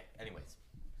 Okay, anyways.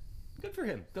 Good for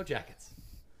him. Go Jackets.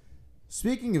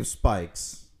 Speaking of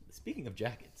spikes. Speaking of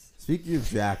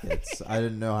jackets, I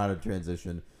didn't know how to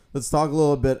transition. Let's talk a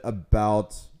little bit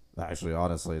about... Actually,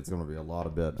 honestly, it's going to be a lot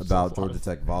of bit about Georgia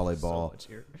Tech volleyball.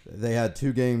 They had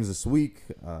 2 games this week.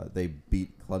 They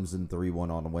beat Clemson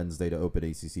 3-1 on Wednesday to open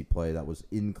ACC play. That was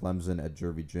in Clemson at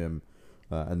Jervey Gym.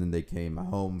 And then they came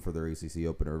home for their ACC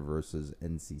opener versus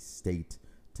NC State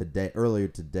earlier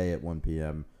today at 1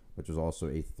 p.m., which was also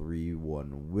a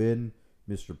 3-1 win.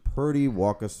 Mr. Purdy,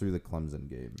 walk us through the Clemson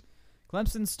game.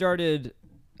 Clemson started...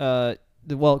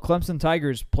 Clemson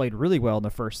Tigers played really well in the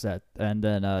first set and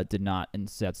then did not in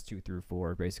sets 2 through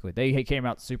 4, basically. They came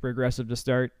out super aggressive to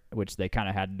start, which they kind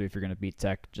of had to do if you're going to beat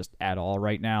Tech just at all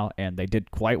right now, and they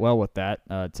did quite well with that.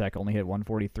 Tech only hit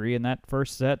 143 in that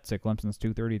first set to Clemson's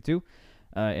 232,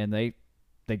 and they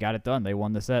got it done. They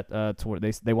won the set.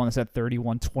 They won the set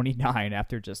 31-29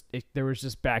 after there was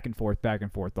just back and forth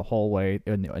the whole way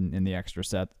in the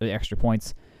extra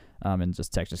points, and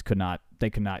just Tech just could not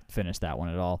finish that one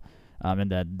at all.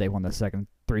 And then they won the second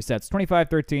 3 sets,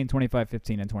 25-13,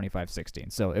 25-15, and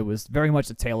 25-16. So it was very much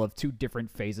a tale of 2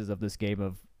 different phases of this game,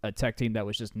 of a Tech team that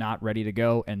was just not ready to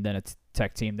go, and then a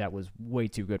Tech team that was way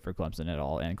too good for Clemson at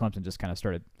all. And Clemson just kind of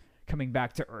started coming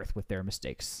back to earth with their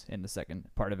mistakes in the second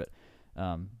part of it.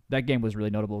 That game was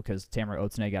really notable because Tamara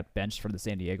Oatsney got benched for the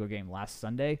San Diego game last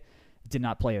Sunday. Did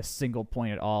not play a single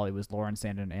point at all. It was Lauren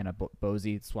Sand and Anna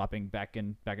Bosey swapping back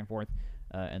and forth.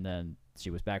 And then she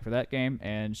was back for that game,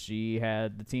 and she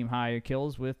had the team high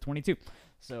kills with 22,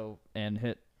 and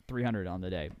hit 300 on the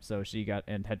day. So she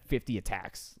had 50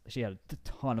 attacks. She had a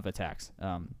ton of attacks,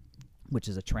 which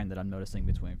is a trend that I'm noticing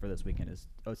for this weekend is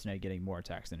Oatsney getting more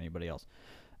attacks than anybody else.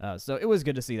 So it was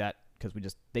good to see that because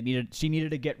she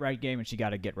needed a get right game, and she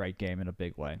got a get right game in a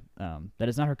big way. That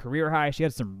is not her career high. She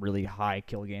had some really high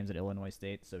kill games at Illinois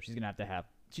State, so she's gonna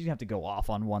have to go off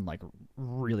on one like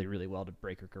really, really well to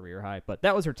break her career high. But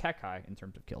that was her Tech high in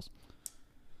terms of kills.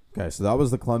 Okay, so that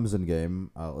was the Clemson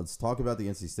game. Let's talk about the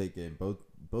NC State game.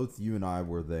 Both you and I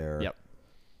were there. Yep.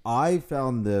 I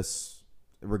found this,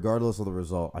 regardless of the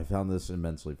result, I found this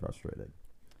immensely frustrating.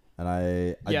 And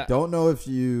I don't know if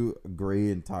you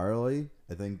agree entirely.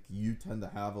 I think you tend to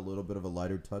have a little bit of a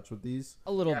lighter touch with these.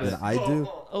 A little bit. Than I do.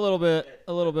 A little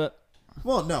bit.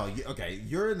 Well, no, okay,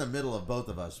 you're in the middle of both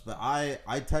of us, but I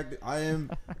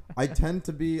tend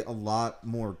to be a lot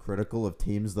more critical of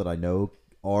teams that I know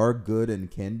are good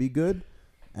and can be good,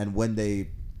 and when they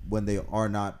are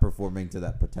not performing to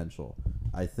that potential.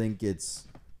 I think it's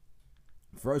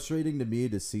frustrating to me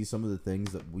to see some of the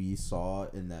things that we saw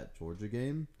in that Georgia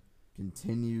game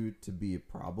continue to be a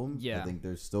problem. Yeah. I think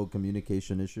there's still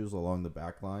communication issues along the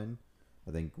back line.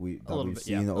 I think we've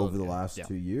seen over the last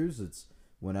 2 years. It's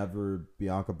whenever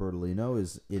Bianca Bertolino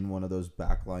is in one of those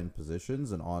backline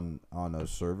positions and on a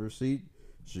server seat,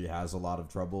 she has a lot of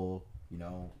trouble,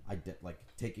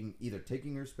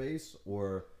 taking her space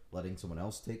or letting someone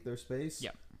else take their space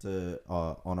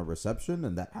on a reception,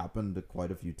 and that happened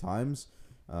quite a few times.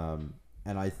 And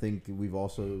I think we've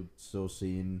also still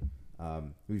seen I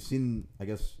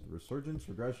guess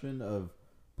regression of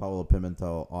Paola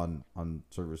Pimentel on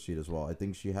server seat as well. I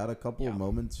think she had a couple of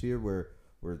moments here where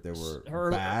they were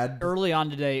bad. Early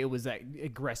on today, it was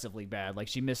aggressively bad. Like,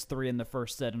 she missed 3 in the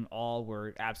first set, and all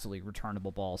were absolutely returnable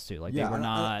balls, too. Like, they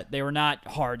were not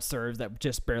hard serves that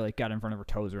just barely got in front of her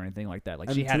toes or anything like that.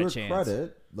 Like, she had a chance. To her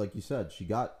credit, like you said, she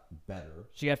got better.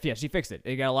 She fixed it.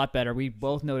 It got a lot better. We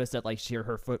both noticed that, like,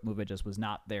 her foot movement just was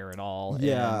not there at all.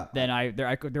 Yeah. And then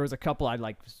there was a couple I,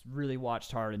 like, really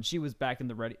watched hard, and she was back in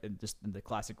the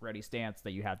classic ready stance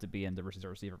that you have to be in to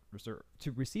receive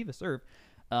a serve.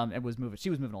 And she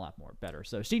was moving a lot more better.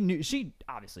 So she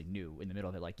obviously knew in the middle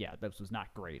of it, like, yeah, this was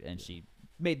not great, and she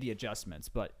made the adjustments.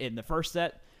 But in the first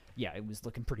set, yeah, it was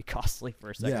looking pretty costly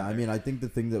for a second. Yeah, I mean, I think the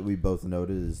thing that we both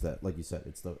noted is that, like you said,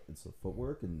 it's the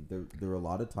footwork, and there were a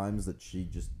lot of times that she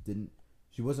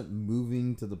wasn't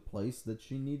moving to the place that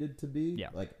she needed to be.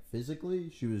 Yeah. Like, physically,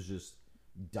 she was just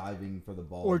diving for the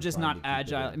ball. Or just not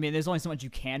agile. I mean, there's only so much you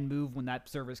can move when that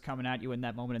serve is coming at you in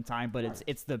that moment in time, but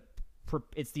it's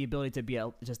the ability to be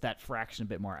just that fraction a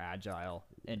bit more agile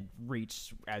and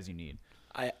reach as you need.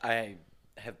 I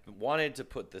have wanted to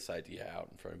put this idea out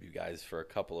in front of you guys for a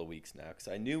couple of weeks now because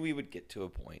I knew we would get to a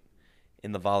point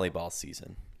in the volleyball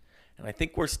season. And I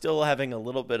think we're still having a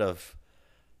little bit of,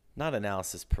 not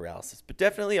analysis paralysis, but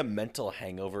definitely a mental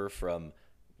hangover from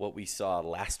what we saw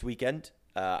last weekend.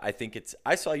 I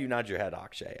saw you nod your head,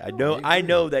 Akshay. I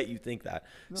know that you think that.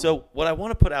 No. So what I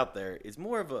want to put out there is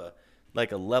more of a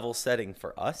level setting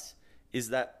for us, is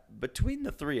that between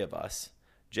the three of us,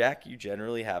 Jack, you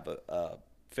generally have a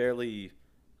fairly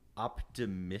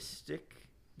optimistic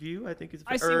view, I think is.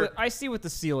 I see what the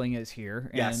ceiling is here,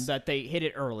 and that they hit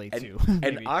it early too.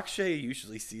 And Akshay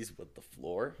usually sees what the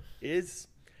floor is,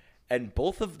 and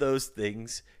both of those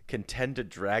things can tend to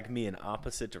drag me in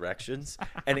opposite directions,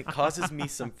 and it causes me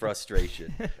some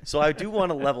frustration. So I do want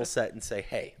to level set and say,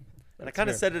 hey, and I kind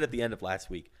of said it at the end of last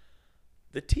week.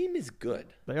 The team is good.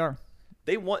 They are.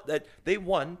 They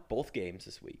won both games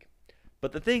this week,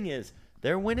 but the thing is,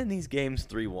 they're winning these games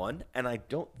 3-1, and I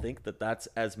don't think that that's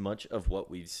as much of what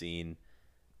we've seen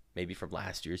maybe from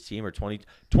last year's team or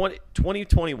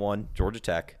 2021 Georgia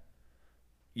Tech,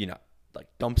 like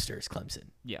dumpsters Clemson.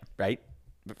 Yeah. Right?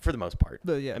 For the most part.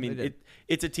 But yeah, I mean,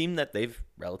 it's a team that they've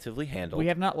relatively handled. We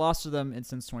have not lost to them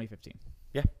since 2015.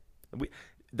 Yeah.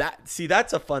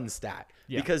 That's a fun stat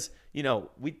because,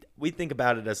 we think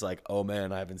about it as like, oh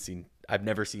man, I've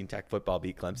never seen Tech football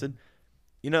beat Clemson.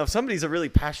 If somebody's a really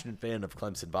passionate fan of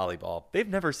Clemson volleyball, they've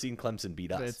never seen Clemson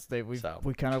beat us.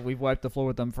 We've wiped the floor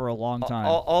with them for a long time.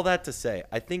 All that to say,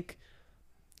 I think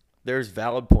there's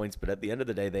valid points, but at the end of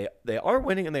the day, they are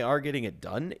winning and they are getting it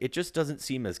done. It just doesn't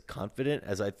seem as confident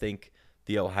as I think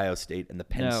the Ohio State and the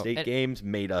Penn State games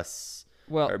made us.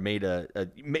 Or made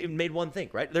one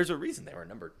think, right? There's a reason they were a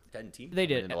number 10 team. They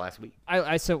did in the last week.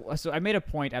 So I made a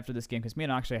point after this game because me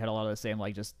and Akshay had a lot of the same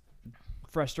just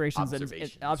frustrations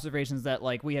and observations that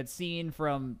we had seen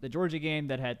from the Georgia game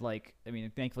that had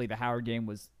thankfully the Howard game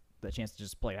was the chance to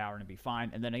just play Howard and be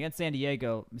fine. And then against San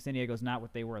Diego's not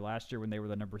what they were last year when they were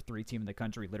the number 3 team in the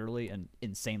country, literally, and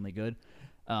insanely good.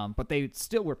 But they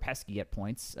still were pesky at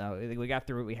points. We got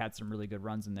through it. We had some really good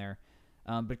runs in there.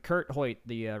 But Kurt Hoyt,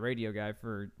 the radio guy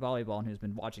for volleyball, and who's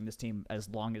been watching this team as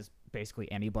long as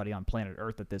basically anybody on planet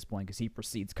Earth at this point because he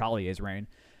precedes Collier's reign,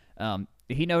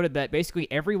 he noted that basically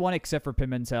everyone except for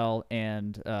Pimentel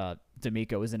and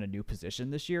D'Amico is in a new position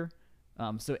this year.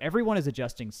 So everyone is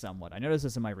adjusting somewhat. I noticed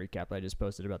this in my recap I just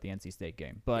posted about the NC State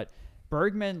game. But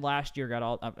Bergman last year got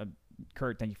all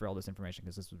Kurt, thank you for all this information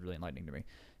because this was really enlightening to me.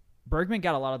 Bergman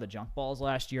got a lot of the junk balls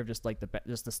last year, just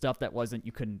the stuff that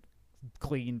you couldn't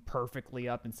clean perfectly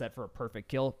up and set for a perfect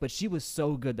kill. But she was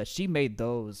so good that she made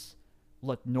those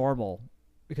look normal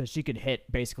because she could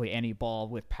hit basically any ball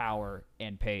with power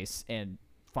and pace and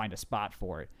find a spot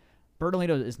for it.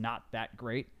 Bertolino is not that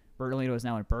great. Bertolino is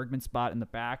now in Bergman's spot in the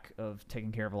back of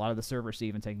taking care of a lot of the serve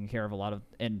receive and taking care of a lot of,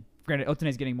 and granted,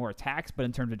 Otane getting more attacks, but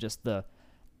in terms of just the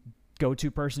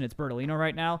go-to person, it's Bertolino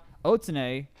right now.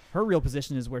 Otane, her real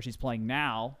position is where she's playing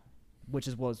now, which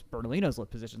was Bertolino's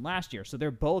position last year. So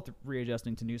they're both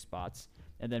readjusting to new spots.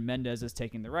 And then Mendez is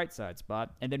taking the right side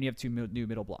spot. And then you have 2 new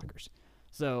middle blockers.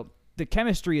 So the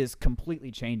chemistry is completely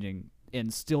changing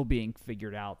and still being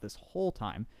figured out this whole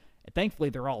time. And thankfully,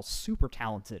 they're all super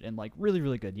talented and really,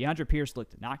 really good. Deandra Pierce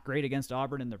looked not great against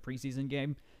Auburn in the preseason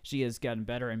game. She has gotten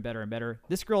better and better and better.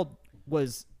 This girl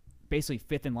was basically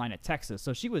 5th in line at Texas.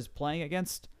 So she was playing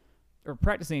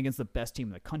practicing against the best team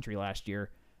in the country last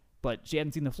year. But she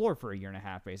hadn't seen the floor for a year and a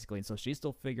half, basically, and so she's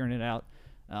still figuring it out.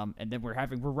 And then we're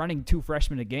running 2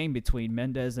 freshmen a game between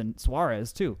Mendez and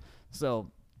Suarez too. So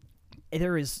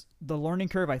there is the learning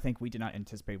curve. I think we did not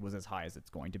anticipate was as high as it's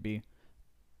going to be,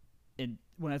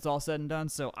 when it's all said and done.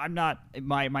 So I'm not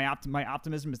my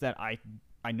optimism is that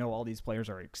I know all these players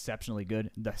are exceptionally good.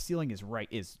 The ceiling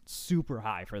is super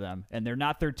high for them, and they're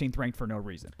not 13th ranked for no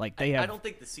reason. I don't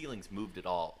think the ceiling's moved at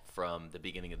all from the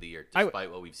beginning of the year,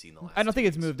 despite what we've seen the last. I don't think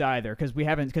it's weeks. moved either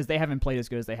because they haven't played as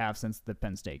good as they have since the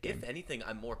Penn State game. If anything,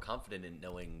 I'm more confident in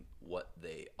knowing what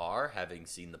they are, having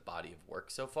seen the body of work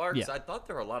so far. Because I thought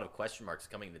there were a lot of question marks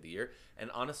coming into the year,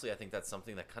 and honestly, I think that's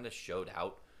something that kind of showed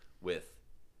out with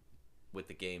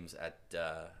the games at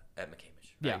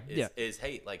McCamish. Right?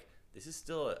 Hey, this is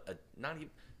still not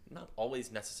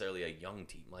always necessarily a young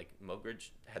team. Mogridge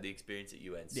had the experience at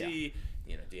UNC.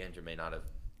 Yeah. Deandra may not have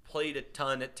played a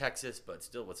ton at Texas, but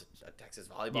still was a Texas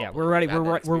volleyball player.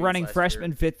 We're running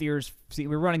freshman, 5th years. See,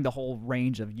 we're running the whole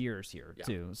range of years here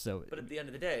too. So, but at the end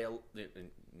of the day,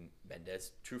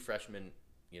 Mendez, true freshman.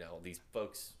 These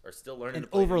folks are still learning. An to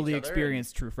play overly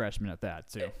experienced true freshman at that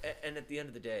too. And at the end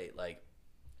of the day,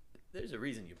 there's a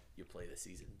reason you play the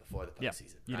season before the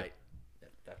postseason, right?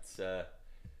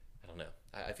 I don't know.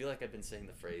 I feel like I've been saying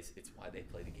the phrase, it's why they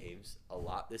play the games a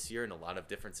lot this year in a lot of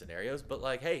different scenarios. But,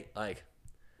 like, hey, like,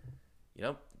 you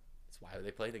know, it's why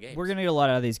they play the games. We're going to get a lot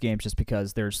out of these games just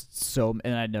because there's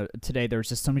and I know today there's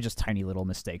just so many just tiny little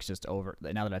mistakes just over.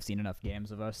 Now that I've seen enough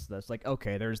games of us, that's like,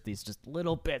 okay, there's these just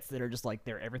little bits that are just like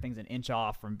everything's an inch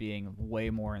off from being way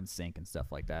more in sync and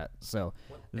stuff like that. So,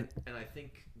 and I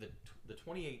think the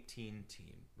 2018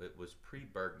 team, it was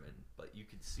pre-Bergman, but you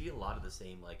could see a lot of the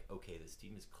same, like, okay, this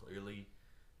team is clearly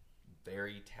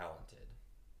very talented.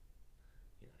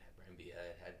 You know, it had Brambia,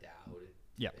 it had Dowd,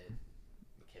 it had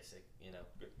McKissick, you know,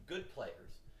 good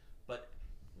players. But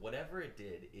whatever it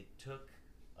did, it took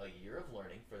a year of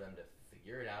learning for them to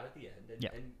figure it out at the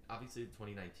end. And obviously the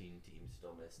 2019 team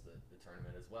still missed the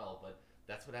tournament as well, but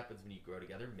that's what happens when you grow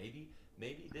together. Maybe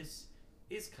this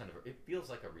is kind of it feels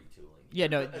like a retooling. Yeah,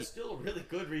 no, it's still a really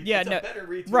good retooling. Yeah, it's no, a better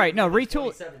retooling. Right, no,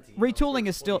 retooling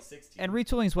is still, and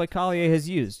retooling is what Collier has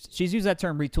used. She's used that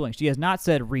term retooling. She has not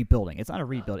said rebuilding. It's not a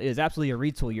rebuild. It is absolutely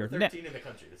a retool year. 13 in the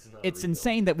country. This is not it's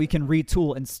insane that we can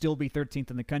retool and still be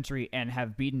 13th in the country and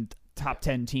have beaten top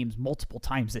 10 teams multiple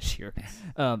times this year.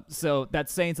 So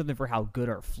that's saying something for how good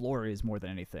our floor is more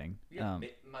than anything. Yeah,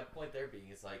 my point there being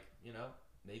is like, you know,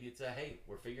 maybe it's hey,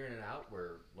 we're figuring it out,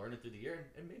 we're learning through the year,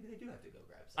 and maybe they do have to go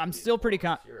grab somebody. I'm still pretty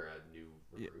You're a new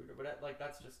recruiter, but like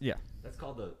that's just that's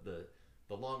called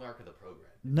the long arc of the program,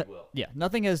 if you will. Yeah,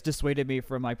 nothing has dissuaded me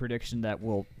from my prediction that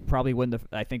we'll probably win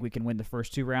I think we can win the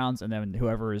first 2 rounds, and then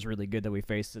whoever is really good that we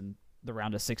face in the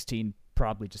round of 16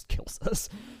 probably just kills us.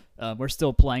 We're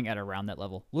still playing at around that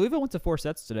level. Louisville went to 4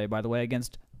 sets today, by the way,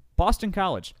 against Boston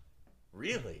College.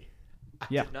 Really? I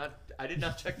did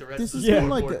not check the rest This of has the been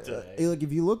scoreboard today. like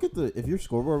if you look at if you're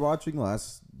scoreboard watching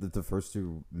the first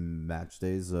 2 match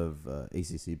days of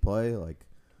ACC play, like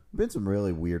been some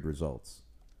really weird results.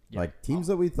 Yeah. Like teams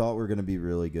that we thought were going to be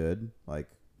really good, like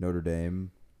Notre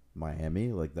Dame,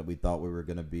 Miami, like that we thought we were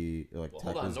going to be like.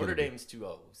 Well, hold on, Notre Dame's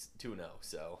 2-0,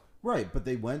 so. Right, but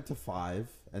they went to 5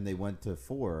 and they went to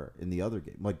 4 in the other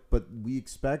game. Like, but we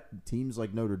expect teams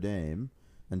like Notre Dame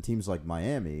and teams like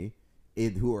Miami,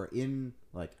 who are in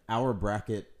like our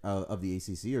bracket of the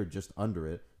ACC or just under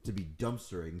it, to be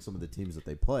dumpstering some of the teams that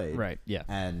they played. Right. Yeah.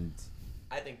 And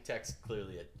I think Tech's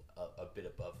clearly a bit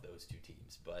above those 2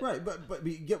 teams, but right, but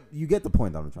you get the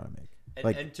point that I'm trying to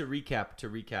make. And to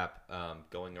recap,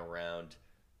 going around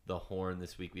the horn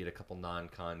this week, we had a couple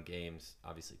non-con games.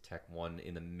 Obviously, Tech won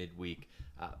in the midweek.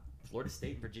 Florida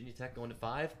State and Virginia Tech going to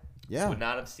 5. Yeah, would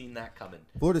not have seen that coming.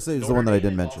 Florida State is the one that I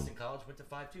didn't mention. Boston College went to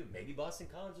 5 too. Maybe Boston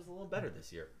College is a little better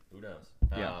this year. Who knows?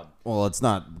 Yeah. Well, let's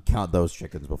not count those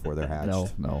chickens before they're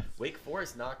hatched. No. Wake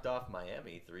Forest knocked off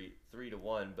Miami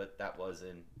 3-1, but that was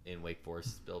in Wake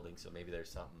Forest's building, so maybe there's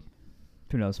something.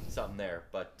 Who knows? Something there,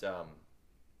 but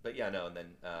yeah, no. And then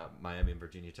Miami and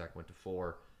Virginia Tech went to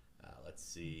 4. Let's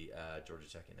see. Georgia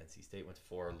Tech and NC State went to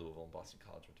 4. Louisville and Boston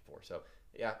College went to 4. So,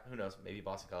 yeah, who knows? Maybe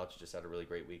Boston College just had a really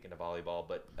great weekend of volleyball.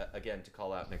 But, again, to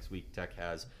call out next week, Tech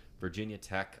has Virginia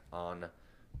Tech on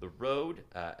the road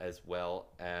as well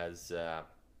as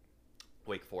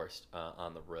Wake Forest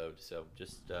on the road. So,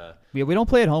 just... we don't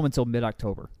play at home until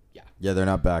mid-October. Yeah, they're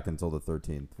not back until the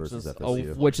 13th versus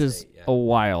FSU. Which is a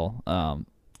while.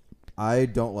 I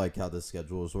don't like how this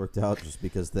schedule is worked out just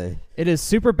because it is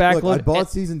super backloaded. Look, I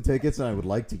bought season tickets and I would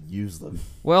like to use them.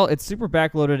 Well, it's super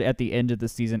backloaded at the end of the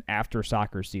season after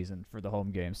soccer season for the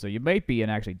home game, so you might be in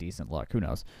actually decent luck. Who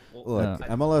knows? Look,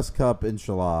 MLS Cup,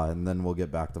 inshallah, and then we'll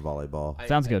get back to volleyball.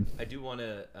 Sounds good. I do want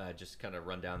to just kind of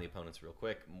run down the opponents real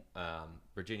quick.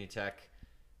 Virginia Tech,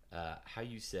 how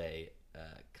you say...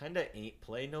 kind of ain't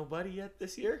play nobody yet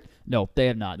this year. No, they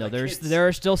have not. No, there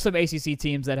are still some ACC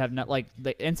teams that have not. Like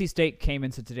the NC State came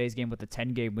into today's game with a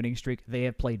 10-game winning streak. They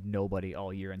have played nobody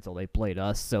all year until they played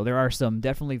us. So there are some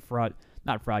definitely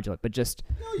not fraudulent, but just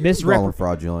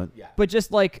fraudulent. Yeah. But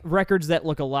just like records that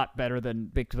look a lot better than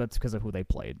because of who they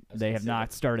played. They have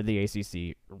not started the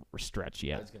ACC stretch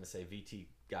yet. I was gonna say VT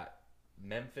got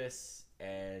Memphis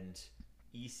and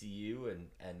ECU,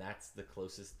 and that's the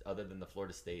closest other than the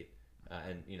Florida State.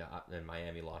 And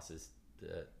Miami losses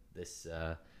this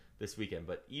weekend,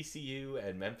 but ECU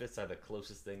and Memphis are the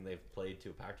closest thing they've played to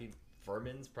a power team.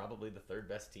 Furman's probably the 3rd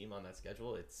best team on that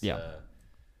schedule. It's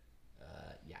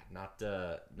not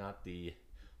the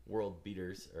world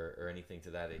beaters or anything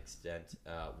to that extent.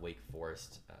 Wake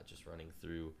Forest just running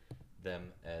through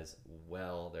them as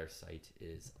well. Their site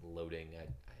is loading.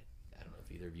 I don't know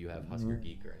if either of you have Husker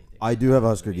Geek or anything. I do have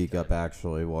Husker Geek up,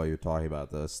 actually, while you're talking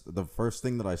about this. The first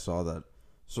thing that I saw that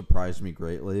surprised me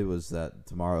greatly was that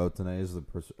Tamara Otene is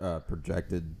the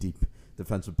projected deep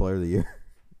defensive player of the year.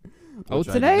 which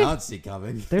I today? did not see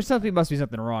coming. Must be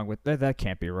something wrong with that. That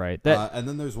can't be right. And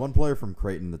then there's one player from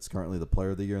Creighton that's currently the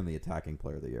player of the year and the attacking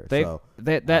player of the year.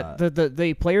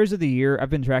 The players of the year, I've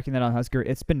been tracking that on Husker.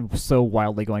 It's been so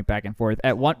wildly going back and forth.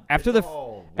 After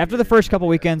the first couple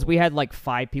weekends, we had like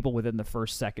 5 people within the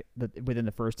first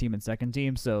team and second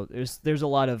team. So there's a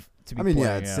lot of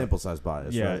it's sample size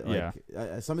bias, right?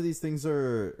 Yeah. Some of these things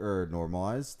are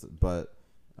normalized, but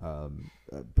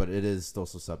it is still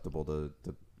susceptible to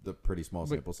the pretty small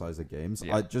sample size of games.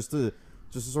 Yeah. Just to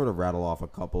sort of rattle off a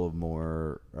couple of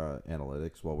more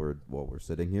analytics while we're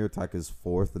sitting here. Tech is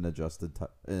 4th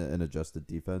in adjusted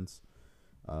defense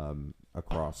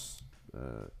across,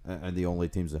 and the only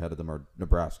teams ahead of them are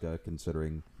Nebraska,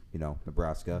 considering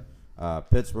Nebraska,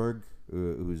 Pittsburgh,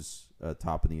 who's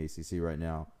top in the ACC right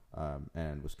now,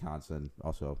 and Wisconsin,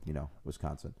 also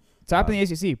Wisconsin. Top in the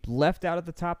ACC, left out of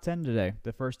the top 10 today.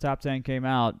 The first top 10 came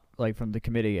out from the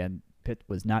committee, and Pitt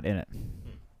was not in it.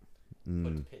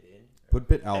 Put Pitt in. Put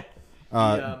Pitt out.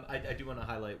 I do want to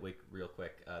highlight Wake real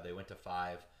quick. They went to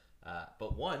 5,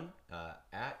 but won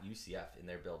at UCF in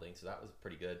their building, so that was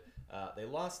pretty good. They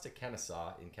lost to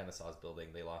Kennesaw in Kennesaw's building.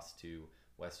 They lost to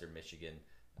Western Michigan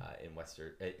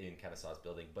in Kennesaw's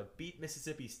building, but beat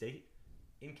Mississippi State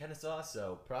in Kennesaw,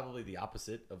 so probably the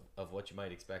opposite of what you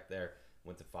might expect there.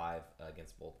 Went to 5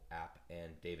 against both App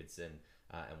and Davidson,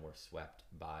 and were swept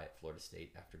by Florida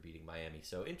State after beating Miami.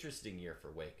 So interesting year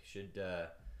for Wake. I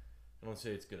don't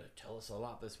say it's going to tell us a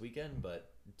lot this weekend,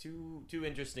 but two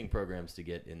interesting programs to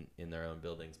get in their own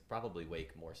buildings. Probably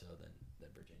Wake more so than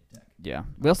Virginia Tech. Yeah.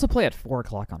 We also play at 4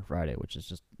 o'clock on Friday, which is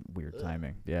just weird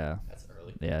timing. Yeah. That's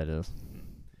early. Yeah, it is.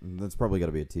 That's probably got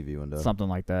to be a TV window. Something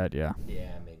like that, yeah.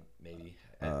 Yeah, maybe.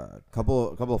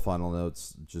 Couple of final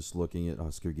notes. Just looking at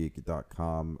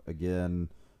HuskerGeek.com again.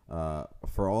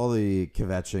 For all the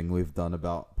kvetching we've done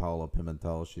about Paola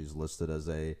Pimentel, she's listed as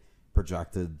a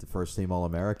projected first-team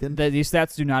All-American. These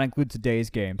stats do not include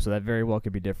today's game, so that very well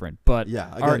could be different. But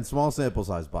yeah, again, small sample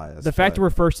size bias. The fact that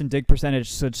we're first in dig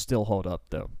percentage should still hold up,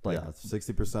 though.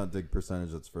 60% dig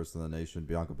percentage. That's first in the nation.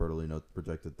 Bianca Bertolino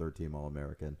projected third-team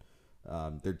All-American.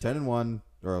 They're 10-1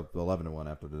 or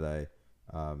 11-1 after today.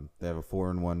 They have a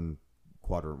 4-1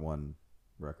 quadrant 1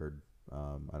 record.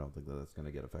 I don't think that's going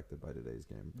to get affected by today's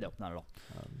game. No, not at all.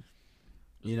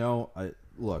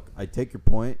 I take your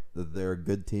point that they're a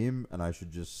good team, and I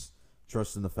should just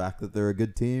trust in the fact that they're a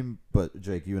good team. But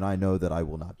Jake, you and I know that I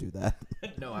will not do that.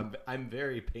 No, I'm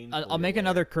very painful. I'll make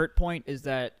another Kurt point is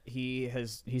that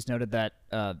he's noted that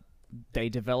they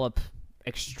develop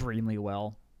extremely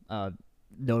well.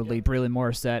 Notably, Braylon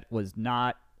Morissette was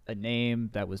not a name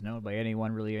that was known by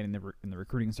anyone really in the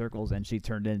recruiting circles, and she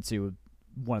turned into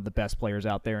one of the best players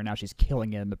out there, and now she's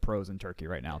killing it in the pros in Turkey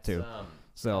right now too.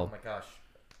 Oh my gosh,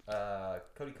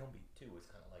 Cody Comby too was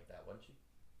kind of like that, wasn't she?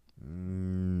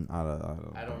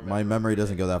 I don't. My memory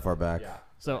doesn't go that far back. Yeah.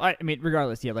 So I mean,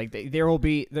 regardless, yeah, like there will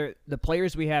be the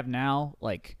players we have now.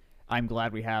 Like I'm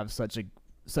glad we have such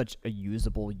a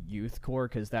usable youth core,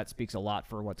 because that speaks a lot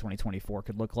for what 2024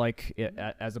 could look like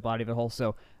as a body of a whole.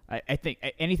 So I think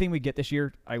anything we get this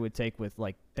year, I would take with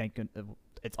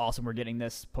it's awesome we're getting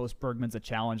this. Post Bergman's a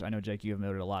challenge. I know, Jake, you have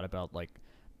noted a lot about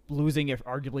losing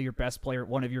arguably your best player,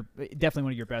 definitely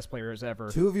one of your best players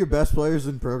ever. 2 of your best players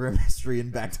in program history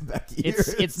in back-to-back years.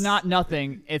 It's not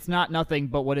nothing. It's not nothing,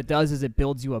 but what it does is it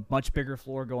builds you a much bigger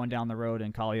floor going down the road,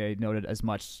 and Collier noted as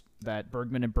much that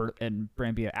Bergman and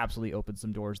Brambia absolutely opened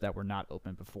some doors that were not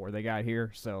open before they got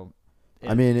here. So,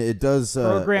 it does...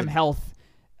 program health,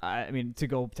 to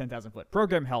go 10,000 foot,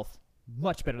 program health,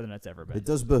 much better than it's ever been. It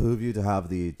does behoove you to have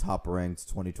the top-ranked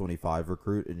 2025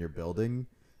 recruit in your building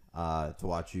to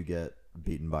watch you get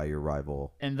betten by your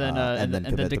rival, and then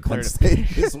commit to Penn State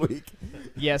this week.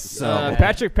 Yes, so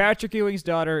Patrick Ewing's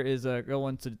daughter is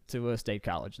going to a state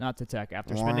college, not to Tech,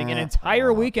 after spending an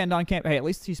entire weekend on campus. Hey, at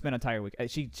least she spent an entire week.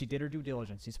 She did her due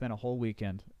diligence. She spent a whole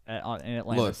weekend in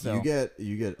Atlanta. Look,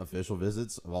 you get official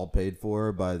visits, all paid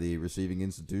for by the receiving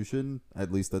institution.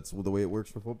 At least that's the way it works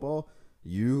for football.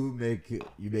 You make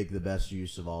the best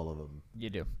use of all of them. You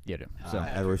do. So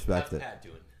I respect it. Pat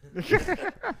doing?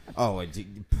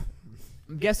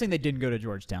 I'm guessing they didn't go to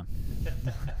Georgetown.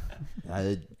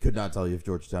 I could not tell you if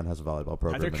Georgetown has a volleyball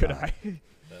program. Neither could I.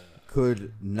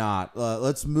 Could not.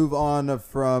 Let's move on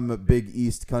from Big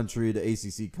East country to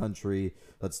ACC country.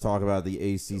 Let's talk about the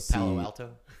ACC Palo Alto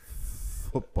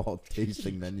football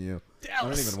tasting menu. Dallas, I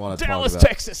don't even want to Dallas, talk about,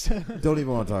 Texas. Don't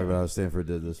even want to talk about how Stanford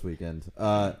did this weekend.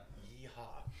 Yeehaw.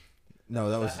 No,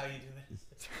 that was how you do it?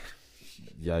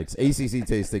 Yikes. ACC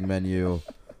tasting menu.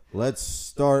 Let's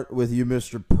start with you,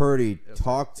 Mr. Purdy.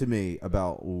 Talk to me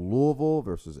about Louisville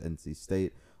versus NC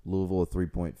State Louisville a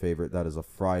 3-point favorite. That is a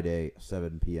Friday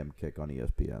 7 p.m. kick on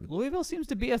ESPN. Louisville seems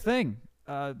to be a thing.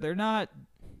 They're not.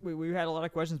 We had a lot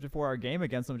of questions before our game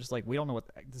against them, just like we don't know what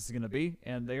this is going to be,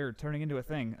 and they're turning into a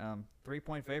thing.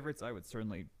 3-point favorites, I would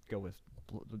certainly go with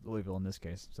Louisville in this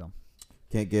case. So.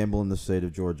 Can't gamble in the state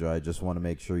of Georgia. I just want to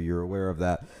make sure you're aware of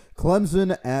that.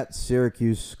 Clemson at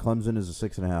Syracuse. Clemson is a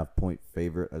 6.5-point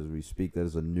favorite as we speak. That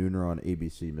is a nooner on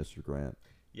ABC, Mr. Grant.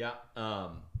 Yeah,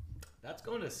 that's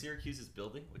going to Syracuse's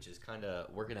building, which is kind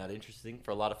of working out interesting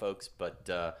for a lot of folks. But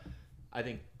I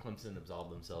think Clemson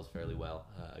absolved themselves fairly well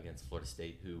against Florida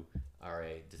State, who are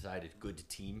a decided good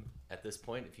team at this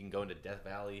point. If you can go into Death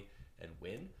Valley and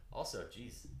win. Also,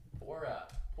 geez, poor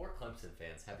Clemson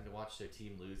fans having to watch their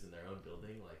team lose in their own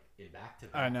building, like in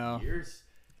back-to-back years.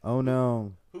 Oh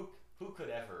no! Who could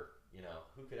ever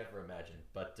imagine?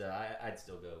 But I'd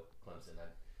still go Clemson.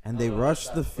 And they rush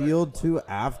the field too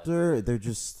after. They're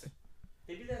just.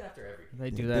 They do that after everything. They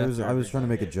do that. I was trying to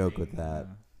make a joke with that.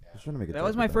 That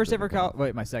was my first ever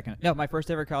my second. No, my first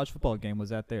ever college football game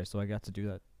was out there, so I got to do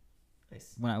that.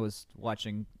 Nice. When I was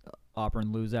watching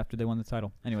Auburn lose after they won the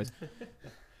title. Anyways.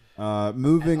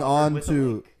 Moving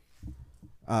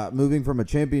from a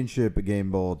championship game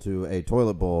bowl to a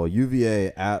toilet bowl.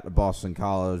 UVA at Boston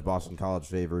College. Boston College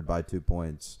favored by 2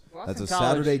 points. That's a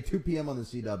Saturday, 2 p.m. on the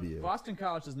CW. Boston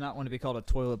College does not want to be called a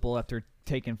toilet bowl after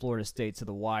taking Florida State to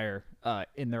the wire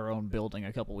in their own building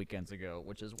a couple weekends ago,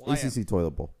 which is why ACC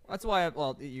toilet bowl. That's why.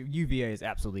 UVA is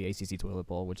absolutely ACC toilet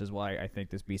bowl, which is why I think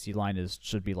this BC line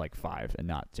should be like 5 and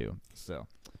not 2. So.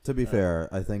 To be fair,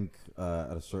 I think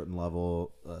at a certain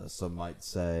level, some might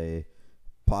say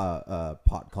pot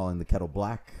calling the kettle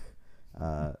black,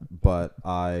 but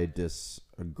I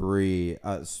disagree.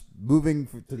 Moving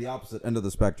to the opposite end of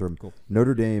the spectrum, cool.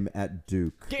 Notre Dame at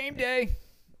Duke. Game day.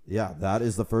 Yeah, that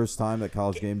is the first time that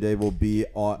College Game Day will be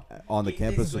on the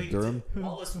campus of Durham.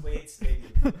 Wallace Wade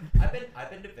Stadium.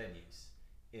 I've been to venues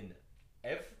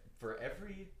for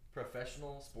every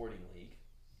professional sporting league.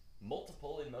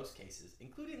 Multiple in most cases,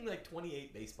 including like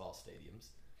 28 baseball stadiums.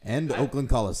 And Oakland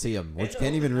Coliseum, which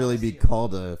can't even really be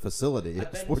called a facility,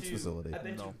 a sports facility. I've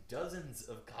been to dozens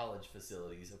of college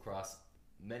facilities across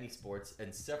many sports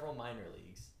and several minor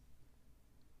leagues.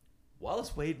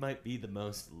 Wallace Wade might be the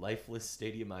most lifeless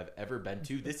stadium I've ever been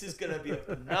to. This is going to be a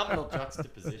phenomenal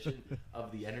juxtaposition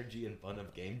of the energy and fun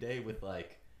of game day with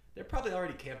they're probably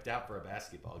already camped out for a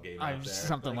basketball game out there.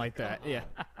 Something like that, yeah.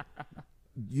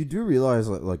 You do realize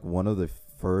like one of the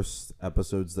first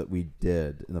episodes that we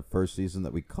did in the first season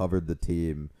that we covered the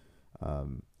team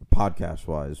podcast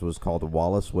wise was called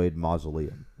Wallace Wade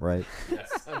Mausoleum, right?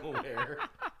 Yes, I'm aware.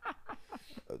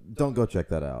 Don't go check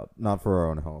that out. Not for our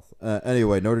own health.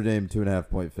 Anyway, Notre Dame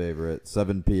 2.5-point favorite,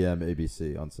 7 p.m.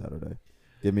 ABC on Saturday.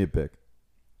 Give me a pick.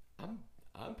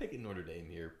 I'm picking Notre Dame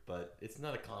here, but it's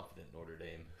not a confident Notre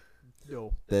Dame.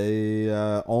 No. They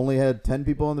only had 10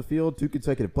 people on the field, 2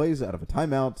 consecutive plays out of a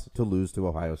timeout to lose to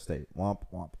Ohio State. Womp,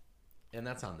 womp. And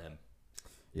that's on them.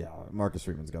 Yeah, Marcus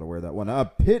Freeman's got to wear that one.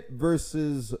 Pitt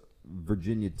versus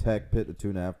Virginia Tech. Pitt, a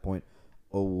 2.5-point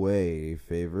away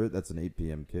favorite. That's an 8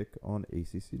 p.m. kick on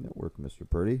ACC Network, Mr.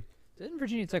 Purdy. Didn't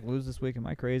Virginia Tech lose this week? Am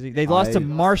I crazy? They lost to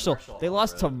Marshall. They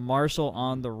lost to Marshall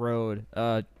on the road.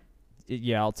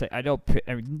 Yeah, I'll take. I don't.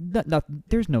 I mean,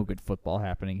 there's no good football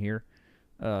happening here.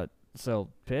 So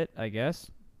Pitt, I guess.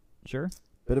 Sure.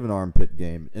 Bit of an armpit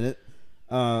game in it.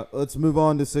 Let's move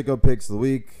on to Sicko Picks of the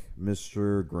Week.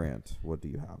 Mr. Grant, what do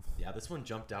you have? Yeah, this one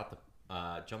jumped off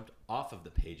of the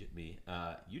page at me.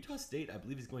 Utah State, I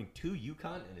believe, is going to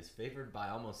UConn and is favored by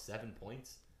almost 7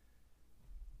 points.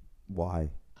 Why?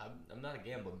 I'm not a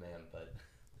gambling man, but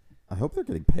I hope they're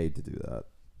getting paid to do that.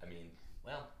 I mean,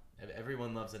 well,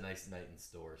 everyone loves a nice night in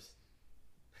stores.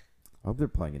 I hope they're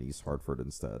playing in East Hartford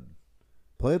instead.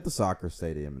 Play at the soccer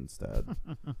stadium instead.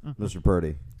 Mr.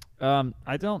 Purdy.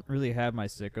 I don't really have my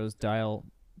sickos dialed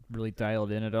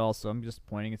in at all, so I'm just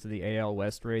pointing it to the AL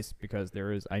West race because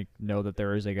I know that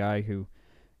there is a guy who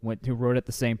wrote at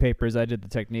the same paper as I did, the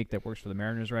technique that works for the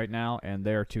Mariners right now, and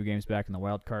they're 2 games back in the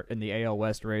wild card in the AL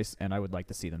West race, and I would like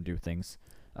to see them do things.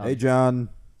 Hey, John.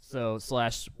 So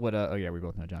would we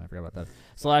both know John. I forgot about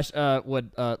that.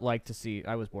 Would like to see.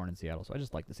 I was born in Seattle, so I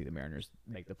just like to see the Mariners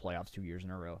make the playoffs 2 years in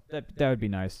a row. That would be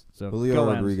nice. So Julio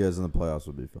Rodriguez in the playoffs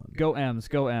would be fun. Go M's.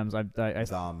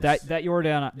 That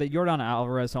Yordan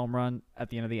Alvarez home run at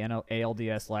the end of the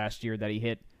ALDS last year that he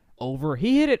hit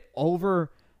it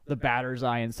over the batter's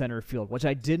eye in center field, which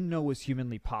I didn't know was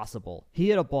humanly possible. He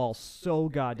hit a ball so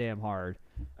goddamn hard.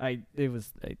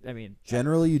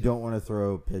 Generally, you don't want to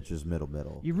throw pitches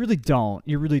middle. You really don't.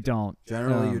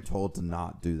 Generally, you're told to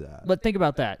not do that. But think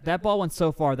about that. That ball went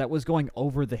so far that was going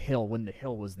over the hill when the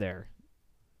hill was there.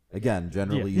 Again,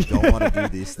 generally you don't want to do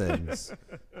these things.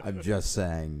 I'm just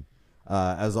saying.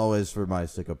 As always, for my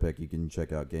Sicko pick, you can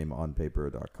check out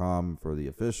GameOnPaper.com for the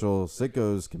official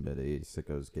Sickos committee,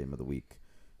 Sickos Game of the Week.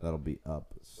 That'll be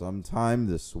up sometime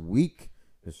this week.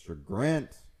 Mr.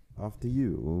 Grant, off to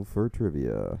you for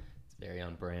trivia. It's very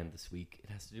on brand this week. It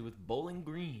has to do with Bowling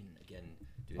Green. Again,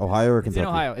 Ohio or It's Kentucky? in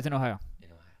Ohio. It's in Ohio. In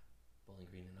Ohio. Bowling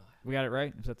Green in Ohio. We got it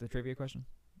right? Is that the trivia question?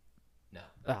 No.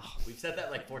 Oh. We've said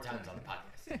that like 4 times on the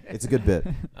podcast. It's a good bit.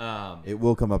 It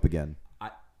will come up again.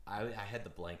 I had the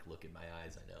blank look in my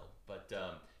eyes, I know. But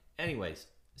anyways,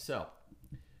 so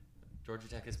Georgia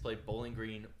Tech has played Bowling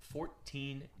Green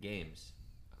 14 games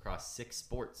across 6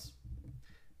 sports,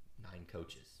 9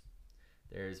 coaches.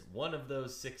 There's one of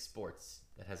those 6 sports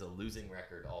that has a losing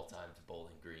record all time to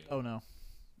Bowling Green. Oh, no.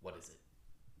 What is it?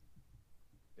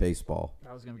 Baseball.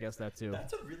 I was going to guess that, too.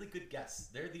 That's a really good guess.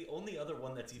 They're the only other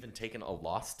one that's even taken a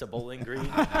loss to Bowling Green.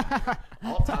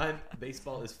 All time,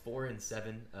 baseball is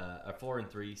 4-7,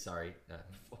 4-3. Sorry,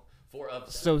 4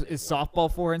 of 7. So is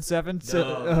softball 4-7?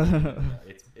 No,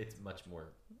 it's much more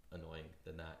annoying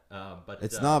than that. But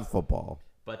It's not football.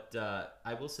 But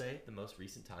I will say the most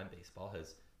recent time baseball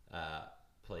has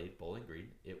played Bowling Green,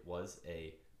 it was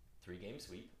a 3-game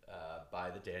sweep by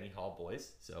the Danny Hall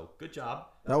boys. So good job.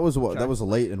 That was what? That was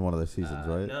late in one of the seasons,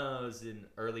 right? No, it was in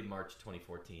early March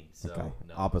 2014. So Okay.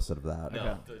 no. Opposite of that.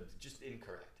 No, just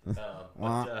incorrect.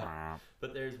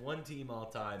 But there's one team all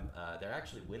time. They're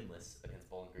actually winless against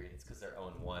Bowling Green. It's because they're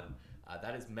 0-1.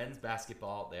 That is men's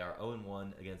basketball. They are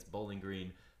 0-1 against Bowling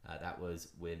Green. That was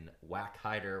when Wack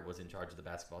Hyder was in charge of the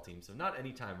basketball team, so not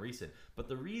any time recent. But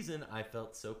the reason I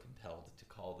felt so compelled to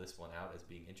call this one out as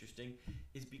being interesting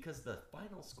is because the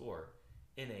final score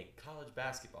in a college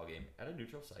basketball game at a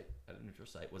neutral site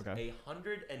was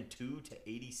 102 to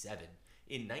 87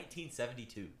 in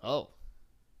 1972. Oh.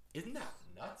 Isn't that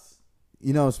nuts?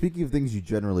 You know, speaking of things you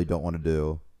generally don't want to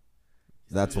do,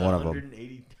 that's one of them.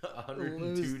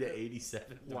 102 to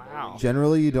 87. Wow.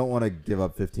 Generally, you don't want to give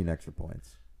up 15 extra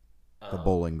points. The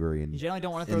Bowling Green. You generally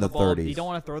don't want to throw in the ball. 30s. You don't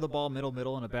want to throw the ball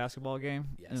middle in a basketball game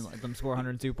and let them score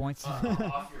 102 points. Off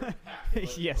your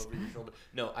back, Yes. over your shoulder.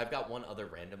 No, I've got one other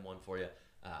random one for you.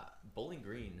 Bowling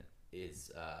Green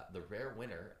is the rare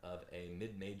winner of a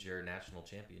mid-major national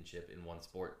championship in one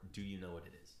sport. Do you know what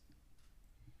it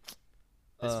is?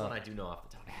 This one I do know off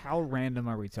the top. How random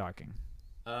are we talking?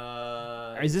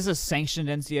 Is Is this a sanctioned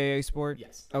NCAA sport?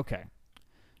 Yes. Okay.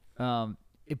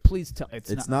 Please tell.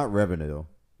 It's not revenue.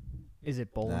 Is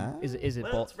it bowling? Nah. Is it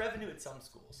Well, bowl? it's revenue at some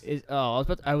schools.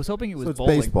 I was hoping it was So it's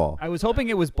bowling. baseball. I was hoping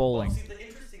it was bowling. Well, see, the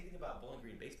interesting thing about Bowling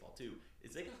Green baseball too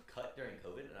is they got cut during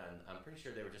COVID, and I'm pretty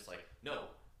sure they were just like, no,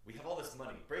 we have all this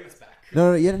money, bring us back.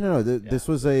 No. This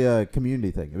was a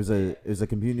community thing. It was a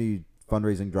community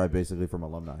fundraising drive, basically, from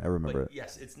alumni. I remember it.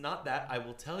 Yes, it's not that. I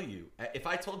will tell you. If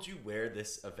I told you where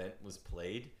this event was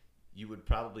played, you would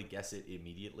probably guess it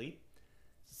immediately.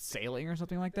 Sailing or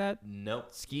something like that? Nope.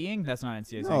 Skiing? That's not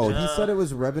NCAA. No, sanctioned. he said it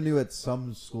was revenue at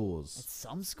some schools.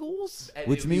 Some schools?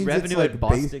 Which It would be means it's revenue like at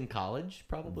Boston College,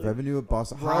 probably. Revenue at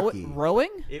Boston hockey. Rowing?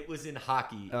 It was in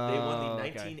hockey. They won the okay.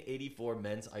 1984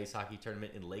 men's ice hockey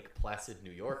tournament in Lake Placid,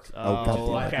 New York. Oh,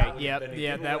 God damn. Okay.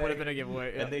 Yep. That would have been a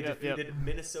giveaway. And they Yep. defeated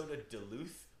Minnesota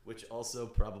Duluth, which also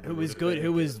probably Who would was have good? been a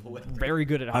Who was giveaway. very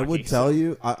good at hockey. I would tell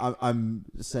you, I'm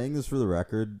saying this for the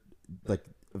record, like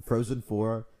Frozen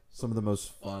 4, some of the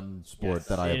most fun sport Yes,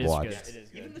 that I it have is watched. good. Yes, It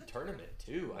is even the tournament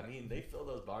too. I mean, they fill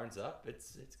those barns up.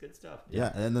 It's good stuff. Yeah,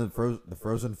 and then the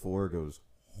Frozen 4 goes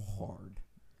hard.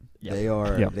 Yep.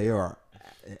 They are.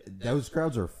 Those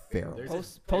crowds are feral.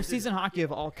 Postseason hockey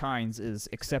of all kinds is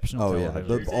exceptional. Oh, yeah.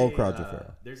 television. All crowds are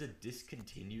feral. There's a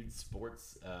discontinued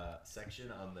sports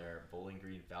section on their Bowling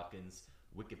Green Falcons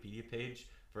Wikipedia page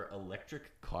for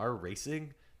electric car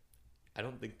racing. I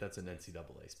don't think that's an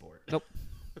NCAA sport. Nope.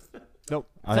 Nope.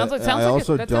 I Sounds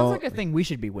like a thing we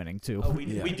should be winning too. Oh, we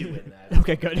do win that.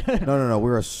 Okay, good. No.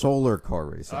 We're a solar car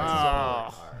racer.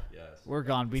 Yes. We've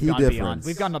gone Key beyond. difference.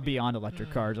 We've gone beyond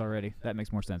electric cars already. That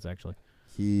makes more sense, actually.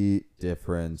 Key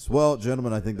difference. Well,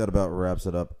 gentlemen, I think that about wraps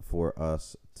it up for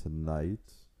us tonight.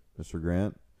 Mr.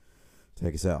 Grant,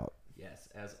 take us out. Yes,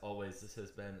 as always, this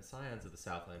has been Scions of the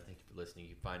Southland. Thank you for listening.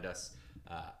 You can find us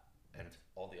and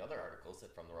all the other articles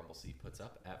that From the Rumble Seat puts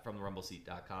up at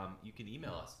FromTheRumbleSeat.com. You can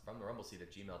email us,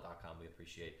 FromTheRumbleSeat@gmail.com. We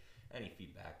appreciate any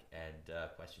feedback and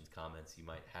questions, comments you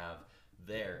might have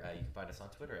there. You can find us on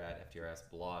Twitter at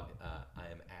FTRSblog. I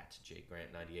am at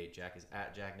JakeGrant98. Jack is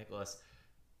at Jack Nicholas.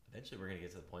 Eventually, we're gonna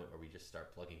get to the point where we just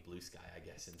start plugging Blue Sky, I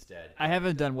guess, instead. I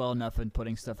haven't done well enough in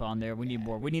putting stuff on there. We need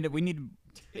more. We need.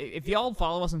 If y'all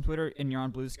follow us on Twitter and you're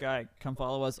on Blue Sky, come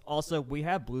follow us. Also, we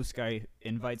have Blue Sky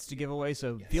invites to give away,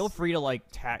 so feel free to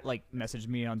message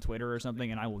me on Twitter or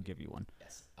something, and I will give you one.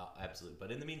 Yes, absolutely.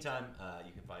 But in the meantime,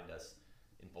 you can find us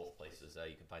in both places.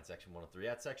 You can find Section 103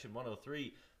 at Section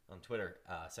 103 on Twitter,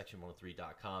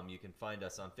 section103.com. You can find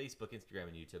us on Facebook, Instagram,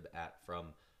 and YouTube at From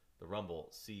the Rumble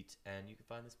Seat, and you can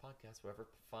find this podcast wherever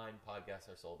fine podcasts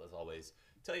are sold. As always,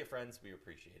 tell your friends. We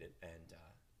appreciate it, and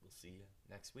we'll see you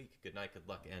next week. Good night, good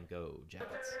luck, and go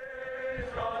Jackets.